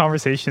see this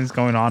conversation's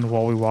going on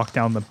while we walk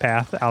down the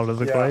path out of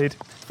the glade?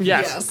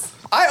 Yes.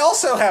 I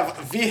also have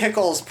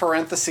vehicles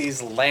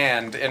parentheses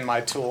land in my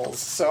tools,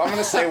 so I'm going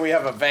to say we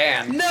have a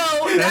van. No,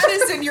 that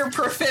is in your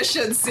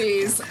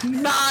proficiencies,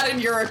 not in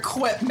your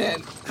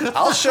equipment.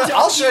 I'll show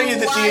you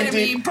the lie to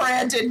D&D. me,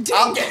 Brandon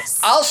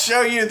Dingus. I'll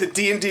show you the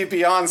D&D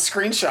Beyond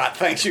screenshot.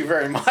 Thank you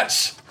very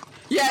much.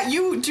 Yeah,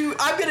 you do.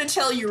 I'm going to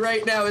tell you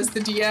right now, as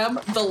the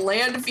DM, the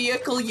land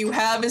vehicle you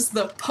have is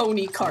the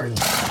pony cart.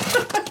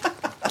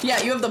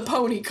 Yeah, you have the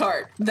pony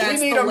cart. That's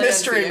we need the a land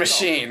mystery vehicle.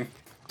 machine.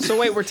 So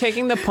wait, we're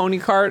taking the pony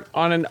cart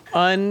on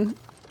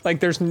like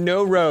there's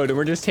no road, and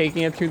we're just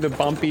taking it through the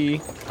bumpy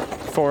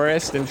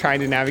forest and trying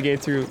to navigate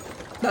through.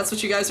 That's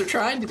what you guys are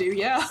trying to do,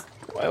 yeah.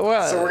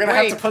 Well, So we're going to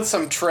have to put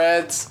some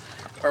treads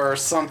or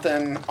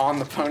something on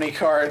the pony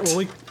cart.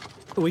 Well,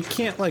 we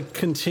can't like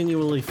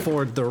continually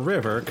ford the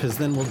river because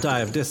then we'll die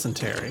of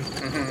dysentery.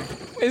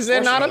 Is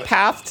there not a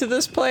path to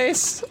this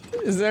place?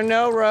 Is there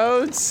no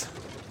roads?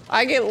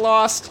 I get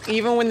lost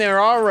even when there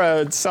are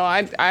roads, so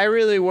I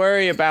really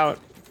worry about.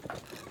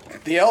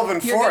 The Elven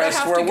You're gonna Forest,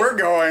 have where to go- we're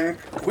going,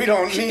 we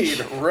don't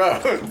need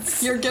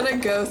roads. You're gonna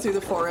go through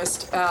the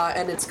forest,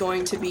 and it's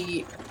going to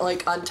be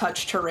like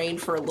untouched terrain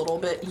for a little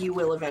bit. You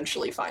will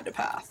eventually find a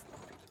path.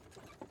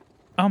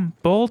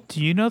 Bull, do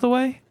you know the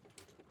way?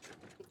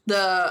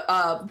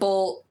 The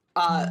bull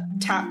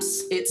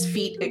taps its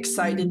feet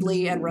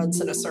excitedly and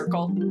runs in a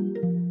circle.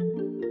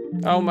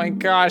 Oh my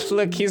gosh!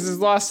 Look, he's as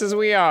lost as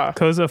we are.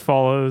 Koza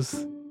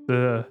follows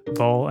the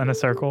bull in a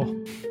circle.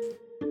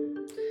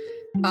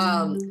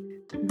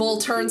 Bull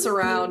turns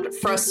around,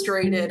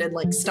 frustrated, and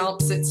like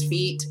stomps its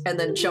feet, and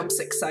then jumps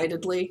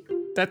excitedly.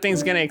 That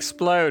thing's gonna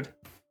explode.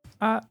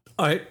 I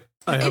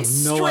have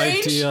It's no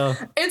strange.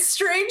 idea. It's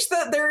strange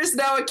that there is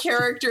now a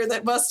character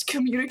that must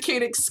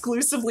communicate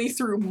exclusively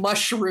through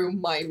mushroom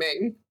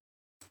miming.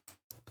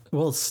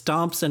 Well,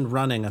 stomps and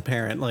running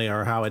apparently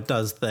are how it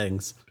does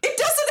things. It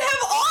doesn't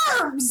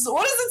have arms!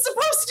 What is it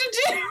supposed to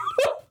do?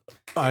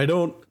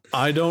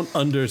 I don't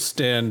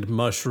understand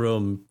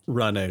mushroom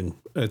running.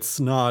 It's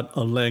not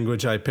a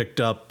language I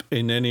picked up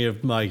in any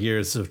of my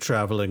years of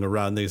traveling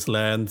around these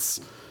lands.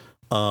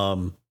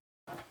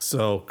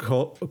 So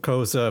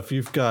Koza, if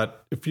you've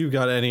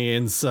got any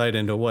insight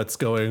into what's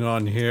going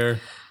on here.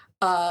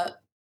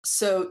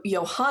 So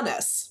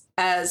Johannes,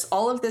 as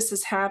all of this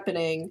is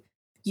happening,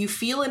 you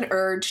feel an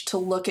urge to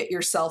look at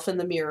yourself in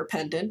the mirror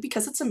pendant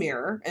because it's a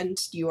mirror and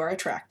you are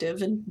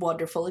attractive and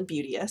wonderful and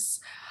beauteous.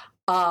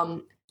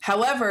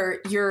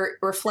 However, your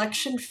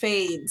reflection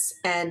fades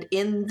and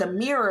in the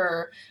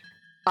mirror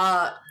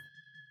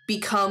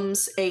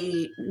becomes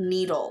a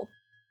needle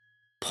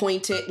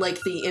pointing,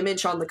 like the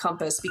image on the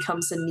compass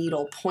becomes a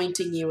needle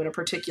pointing you in a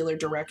particular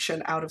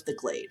direction out of the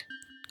glade.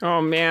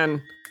 Oh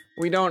man,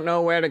 we don't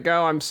know where to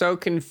go. I'm so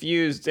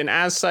confused, and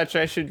as such,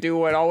 I should do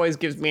what always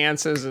gives me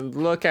answers and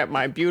look at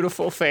my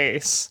beautiful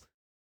face.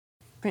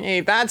 Hey,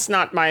 that's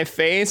not my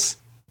face.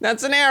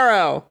 That's an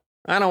arrow.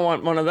 I don't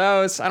want one of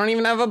those. I don't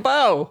even have a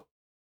bow.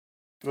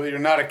 Well, you're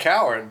not a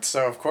coward,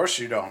 so of course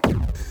you don't.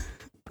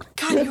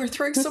 God, you are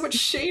throwing so much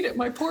shade at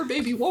my poor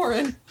baby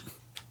Warren.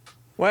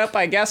 Well,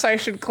 I guess I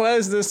should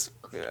close this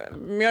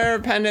mirror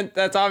pendant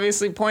that's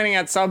obviously pointing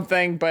at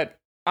something, but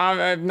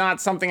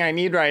not something I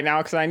need right now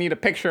because I need a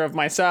picture of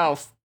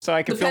myself so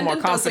I can The feel more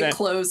pendant doesn't confident.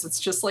 close. It's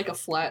just like a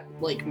flat,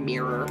 like,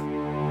 mirror.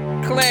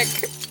 Click.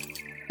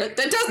 That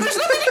does. There's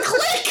nothing to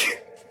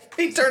click.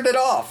 He turned it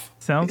off.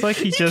 Sounds like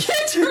he just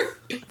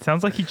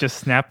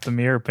snapped the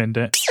mirror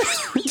pendant.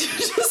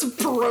 Just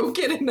broke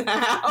it in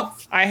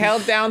half. I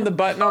held down the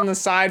button on the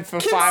side for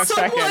 5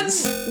 Someone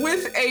seconds.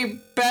 with a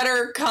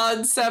better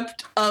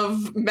concept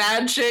of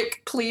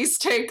magic, please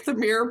take the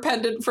mirror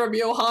pendant from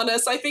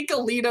Johannes. I think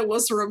Alita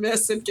was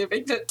remiss in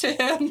giving it to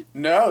him.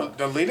 No,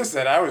 Alita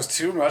said I was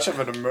too much of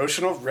an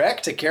emotional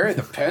wreck to carry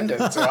the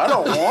pendant, so I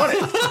don't want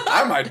it.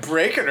 I might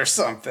break it or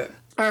something.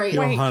 All right,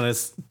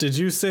 Johannes, did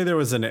you say there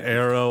was an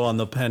arrow on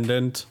the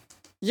pendant?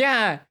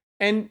 Yeah.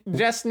 And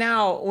just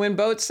now, when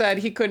Boat said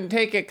he couldn't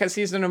take it because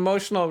he's an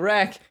emotional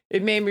wreck,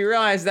 it made me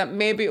realize that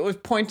maybe it was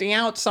pointing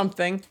out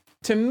something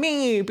to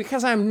me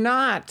because I'm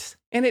not.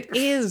 And it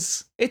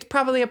is. It's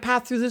probably a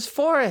path through this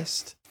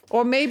forest.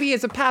 Or maybe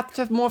it's a path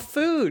to more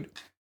food.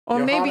 Or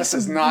maybe Johannes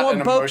is some not more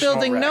an emotional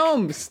boat-building wreck.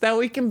 gnomes that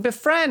we can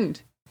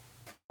befriend.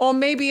 Or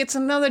maybe it's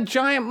another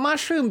giant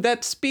mushroom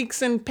that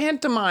speaks in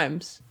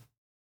pantomimes.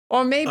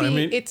 Or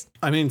maybe it's...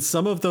 I mean,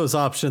 some of those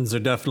options are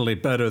definitely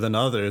better than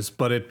others,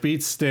 but it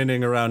beats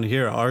standing around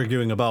here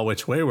arguing about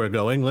which way we're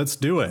going. Let's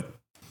do it.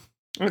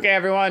 Okay,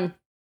 everyone.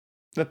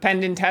 The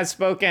pendant has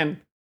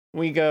spoken.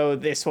 We go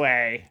this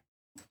way.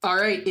 All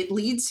right, it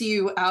leads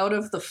you out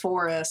of the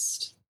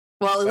forest.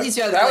 Well, it leads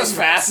you out of the That glade was of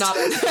fast.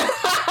 nymphs,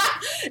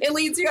 not it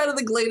leads you out of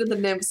the glade of the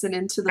nymphs and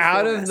into the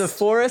Out forest. of the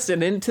forest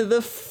and into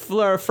the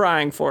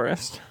frying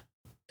forest.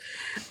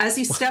 As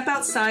you step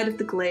outside of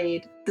the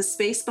glade, the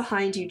space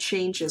behind you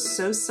changes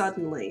so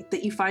suddenly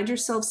that you find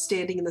yourself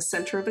standing in the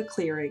center of a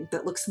clearing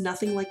that looks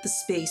nothing like the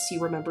space you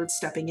remembered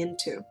stepping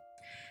into.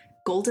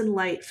 Golden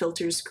light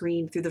filters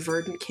green through the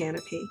verdant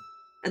canopy,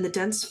 and the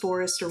dense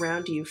forest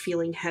around you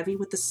feeling heavy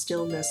with the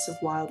stillness of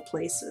wild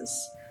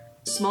places.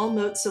 Small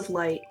motes of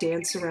light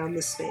dance around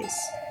the space,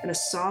 and a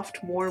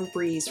soft, warm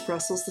breeze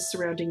rustles the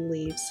surrounding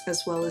leaves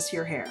as well as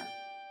your hair.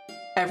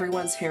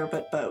 Everyone's hair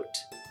but Boat,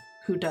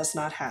 who does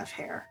not have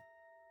hair.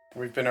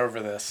 We've been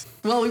over this.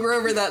 Well, we were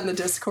over that in the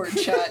Discord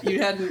chat.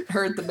 You hadn't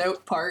heard the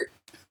note part.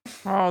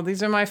 Oh,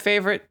 these are my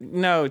favorite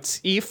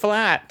notes. E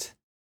flat.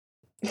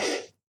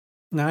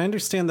 Now, I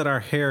understand that our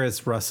hair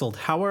is rustled.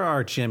 How are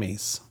our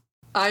jimmies?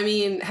 I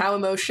mean, how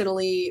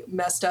emotionally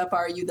messed up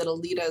are you that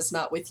Alita is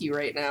not with you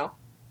right now?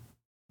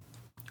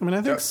 I mean,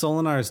 I think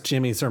Solinar's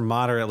jimmies are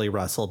moderately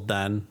rustled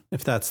then,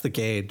 if that's the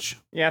gauge.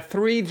 Yeah,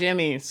 3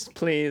 jimmies,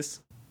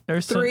 please.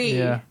 There's Three.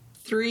 Yeah.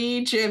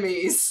 3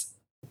 jimmies.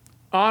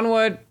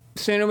 Onward.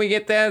 Sooner we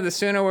get there, the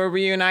sooner we're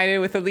reunited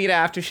with Alita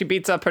after she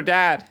beats up her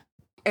dad.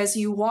 As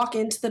you walk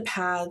into the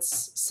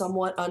paths,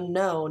 somewhat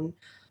unknown,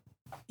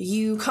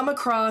 you come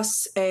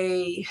across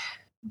a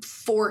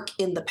fork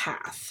in the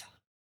path.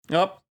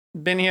 Nope.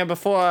 Been here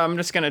before. I'm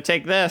just gonna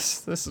take this.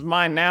 This is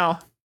mine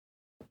now.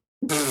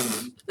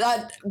 The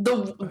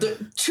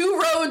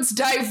 2 roads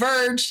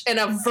diverged in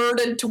a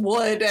verdant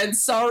wood, and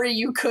sorry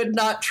you could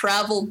not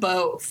travel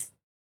both.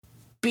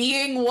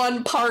 Being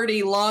one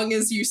party long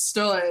as you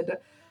stood,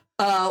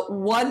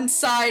 one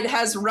side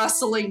has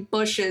rustling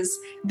bushes,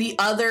 the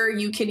other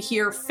you can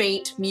hear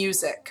faint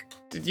music.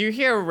 Did you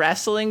hear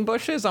wrestling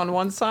bushes on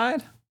one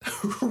side?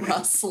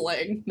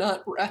 Rustling,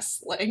 not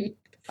wrestling.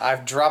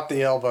 I've dropped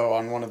the elbow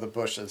on one of the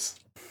bushes.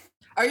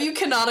 Are you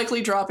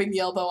canonically dropping the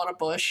elbow on a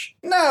bush?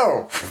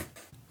 No!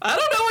 I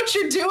don't know what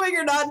you're doing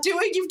or not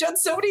doing. You've done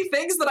so many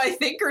things that I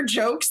think are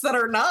jokes that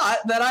are not,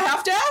 that I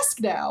have to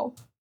ask now.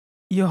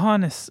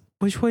 Johannes,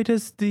 which way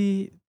does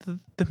the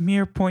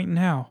mirror point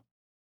now?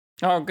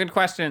 Oh, good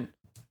question.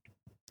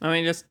 Let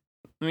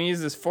me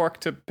use this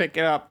fork to pick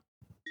it up.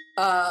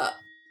 Are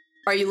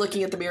you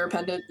looking at the mirror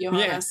pendant,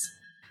 Johannes? Yeah.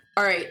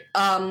 All right.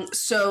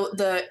 So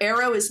the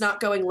arrow is not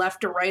going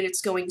left or right.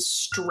 It's going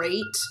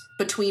straight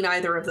between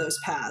either of those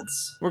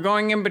paths. We're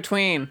going in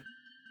between.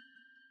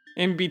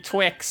 In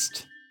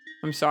betwixt.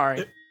 I'm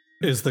sorry.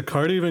 Is the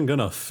cart even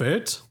gonna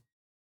fit?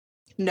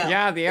 No.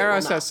 Yeah, the it arrow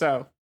will says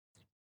so.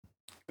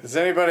 Does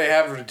anybody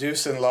have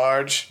reduce and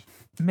large?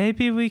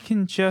 Maybe we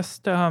can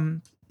just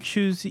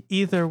choose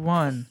either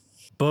one.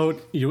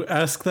 Boat, you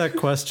ask that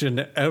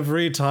question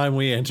every time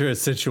we enter a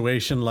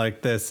situation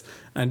like this,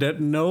 and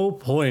at no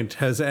point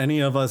has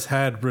any of us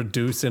had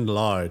reduce and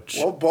large.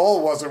 Well,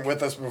 Bull wasn't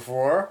with us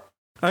before.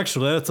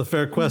 Actually, that's a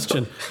fair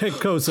question. Hey,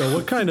 Kozo,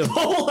 what kind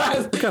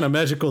of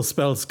magical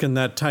spells can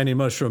that tiny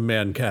mushroom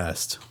man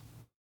cast?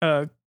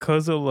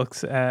 Kozo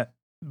looks at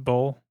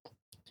Bull.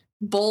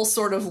 Bull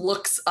sort of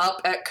looks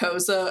up at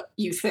Koza,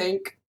 you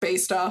think,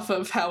 based off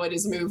of how it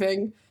is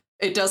moving.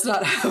 It does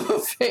not have a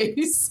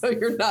face, so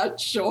you're not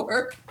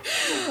sure.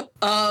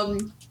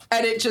 And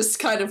it just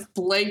kind of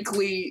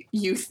blankly,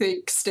 you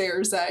think,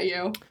 stares at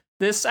you.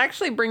 This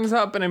actually brings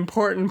up an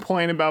important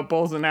point about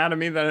Bull's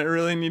anatomy that I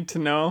really need to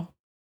know.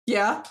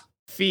 Yeah?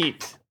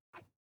 Feet.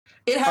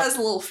 It has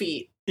little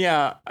feet.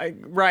 Yeah,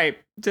 right.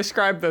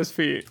 Describe those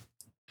feet.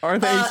 Are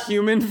they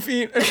human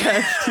feet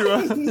attached to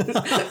us?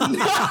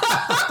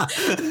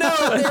 No,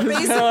 they're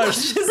basically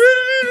just...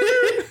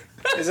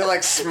 Is it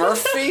like Smurf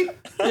feet?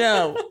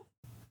 Yeah.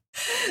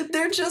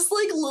 They're just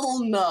like little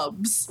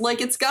nubs.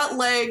 Like it's got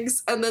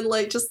legs and then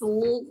like just a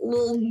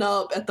little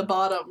nub at the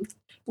bottom.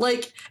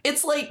 Like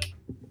it's like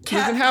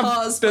cat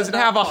paws. Does it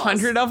have paws.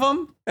 100 of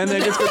them? And they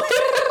just go.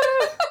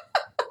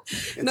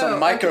 It's a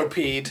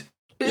mycopede.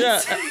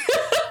 Yeah.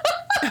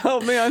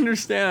 Help me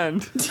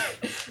understand.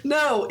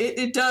 No,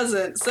 it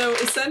doesn't. So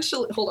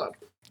essentially, hold on.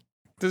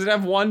 Does it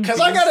have one? Because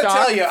I gotta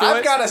tell you, I've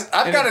and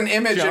got it an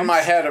image in jumps? my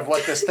head of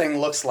what this thing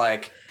looks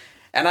like,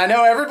 and I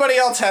know everybody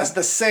else has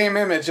the same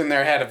image in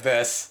their head of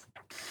this.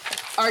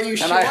 Are you And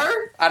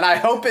sure? I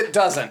hope it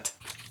doesn't.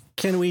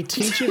 Can we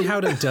teach it how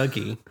to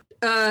Dougie?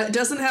 It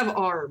doesn't have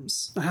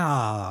arms.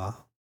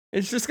 Ah.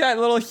 It's just got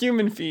little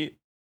human feet.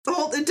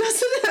 Oh, it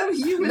doesn't have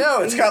human.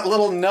 No, it's feet. got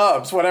little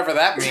nubs, whatever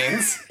that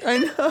means. I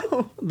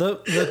know.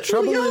 The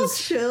trouble Y'all is,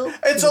 chill.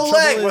 It's The a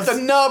leg trouble with is-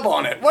 a nub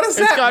on it. What does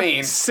It's that got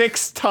mean?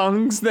 6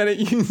 tongues that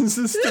it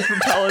uses to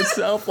propel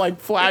itself,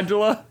 like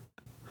flagella.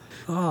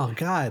 oh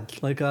god,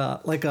 like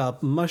a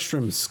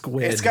mushroom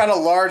squid. It's got a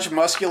large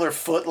muscular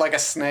foot like a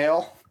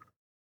snail.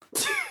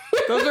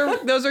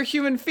 Those are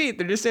human feet.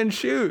 They're just in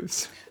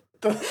shoes.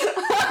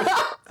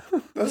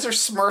 Those are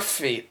Smurf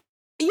feet.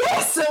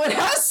 Yes, so it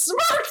has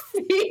smart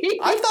feet.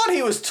 I thought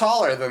he was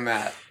taller than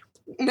that.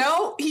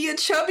 No, he a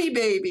chubby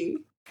baby.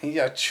 He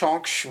a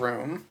chonk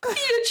shroom.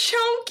 He a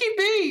chunky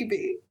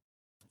baby.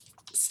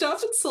 Stop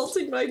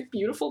insulting my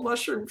beautiful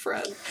mushroom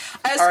friend.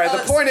 As, All right,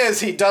 the point is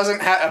he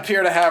doesn't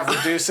appear to have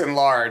reduce and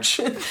large.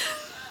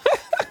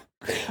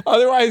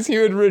 Otherwise, he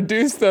would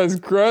reduce those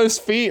gross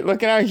feet.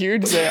 Look at how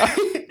huge they are.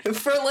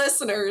 For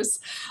listeners,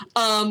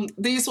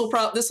 this will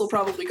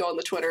probably go on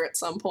the Twitter at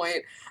some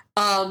point.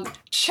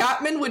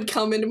 Chapman would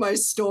come into my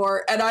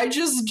store and I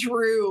just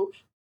drew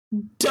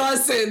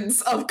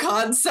dozens of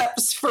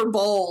concepts for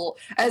Bowl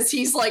as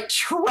he's like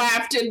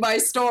trapped in my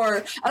store,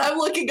 and I'm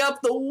looking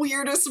up the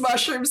weirdest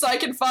mushrooms I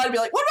can find and be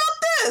like, what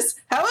about this?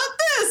 How about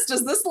this?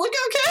 Does this look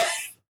okay?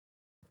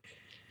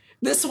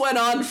 This went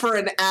on for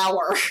an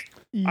hour.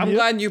 I'm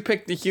glad you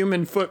picked the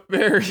human foot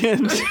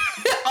variant.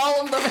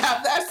 All of them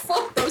have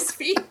those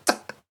feet.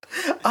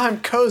 I'm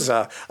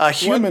Koza, a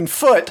human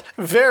foot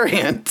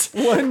variant.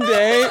 One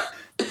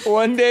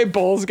day,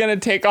 Bull's gonna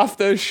take off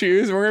those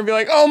shoes, and we're gonna be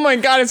like, "Oh my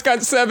god, it's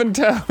got 7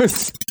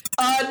 toes."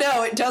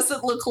 No, it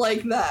doesn't look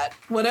like that.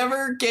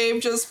 Whatever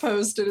Gabe just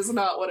posted is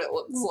not what it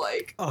looks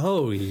like.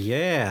 Oh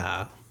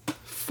yeah,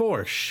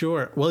 for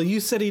sure. Well, you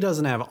said he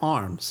doesn't have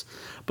arms,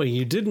 but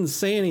you didn't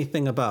say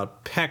anything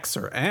about pecs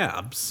or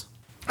abs.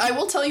 I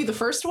will tell you, the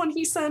first one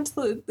he sent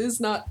is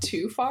not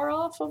too far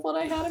off of what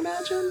I had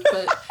imagined,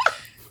 but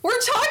we're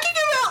talking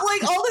about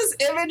like all this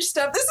image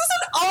stuff. This is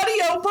an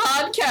audio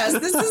podcast.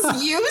 This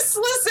is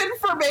useless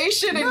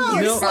information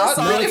and useless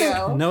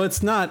audio. No,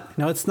 it's not.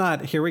 No, it's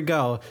not. Here we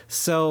go.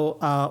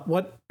 So,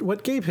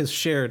 what Gabe has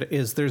shared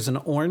is there's an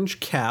orange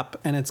cap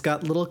and it's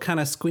got little kind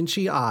of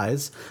squinchy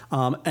eyes,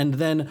 and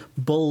then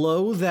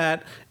below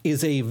that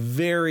is a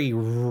very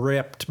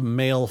ripped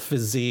male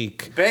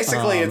physique.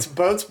 Basically, it's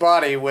Boat's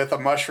body with a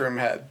mushroom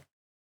head.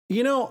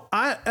 You know,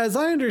 as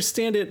I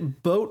understand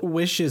it, Boat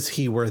wishes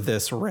he were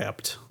this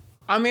ripped.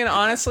 I mean,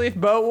 honestly, if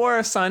Bo wore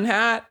a sun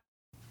hat,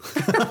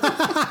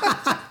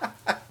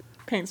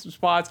 paint some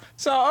spots.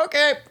 So,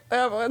 okay.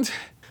 Well,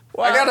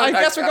 I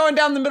guess we're going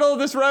down the middle of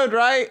this road,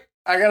 right?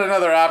 I got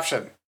another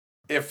option.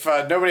 If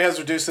nobody has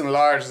reduce and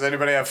large, does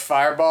anybody have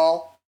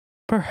fireball?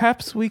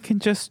 Perhaps we can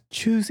just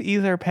choose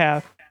either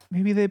path.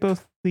 Maybe they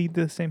both lead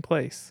to the same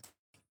place.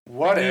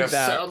 What I need if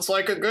that. Sounds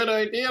like a good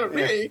idea to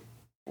me.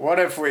 What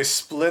if we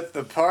split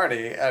the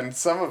party and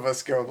some of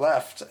us go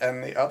left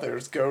and the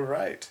others go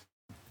right?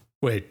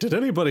 Wait, did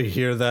anybody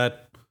hear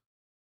that?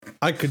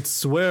 I could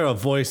swear a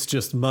voice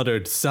just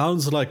muttered,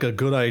 "Sounds like a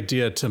good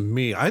idea to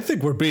me." I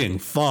think we're being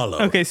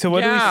followed. Okay, so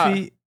what Yeah. do we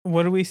see?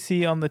 What do we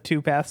see on the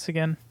 2 paths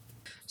again?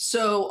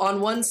 So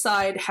on one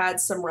side had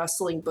some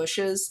rustling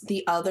bushes.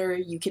 The other,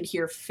 you can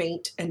hear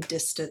faint and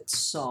distant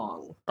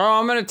song. Oh,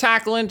 I'm gonna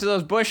tackle into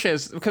those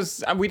bushes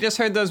because we just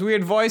heard those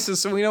weird voices,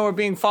 so we know we're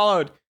being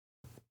followed.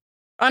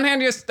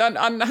 Unhand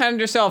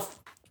yourself,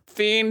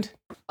 fiend.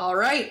 All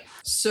right.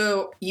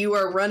 So you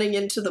are running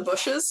into the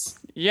bushes.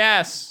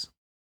 Yes.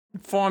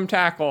 Form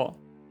tackle.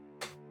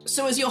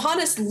 So as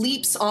Johannes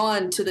leaps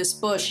on to this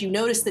bush, you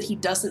notice that he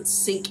doesn't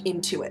sink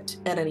into it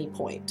at any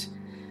point.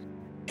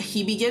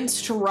 He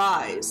begins to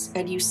rise,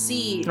 and you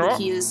see Oh. that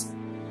he is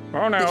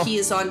Oh no. that he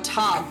is on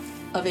top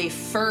of a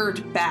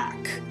furred back,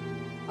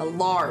 a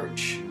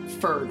large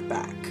furred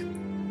back.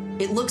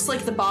 It looks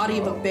like the body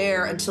of a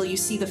bear until you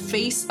see the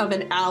face of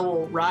an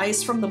owl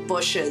rise from the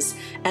bushes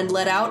and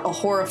let out a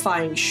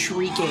horrifying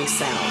shrieking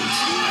sound.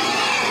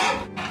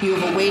 You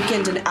have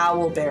awakened an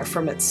owl bear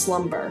from its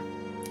slumber,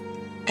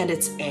 and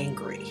it's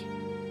angry.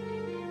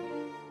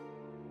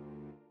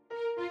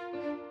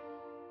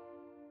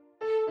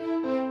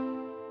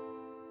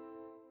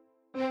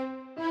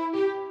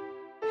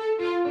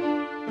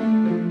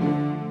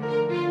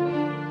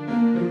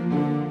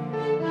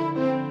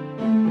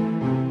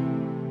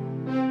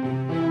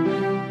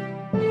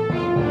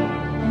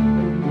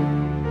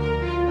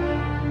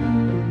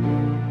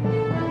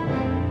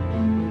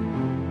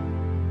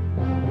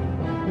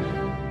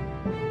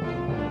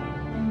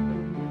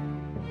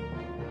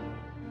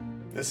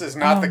 This is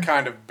not the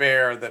kind of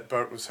bear that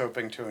Boat was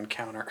hoping to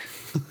encounter.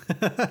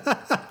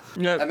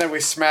 Yeah. And then we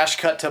smash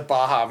cut to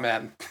Baja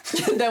Men.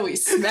 Then we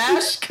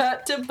smash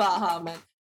cut to Bahamut.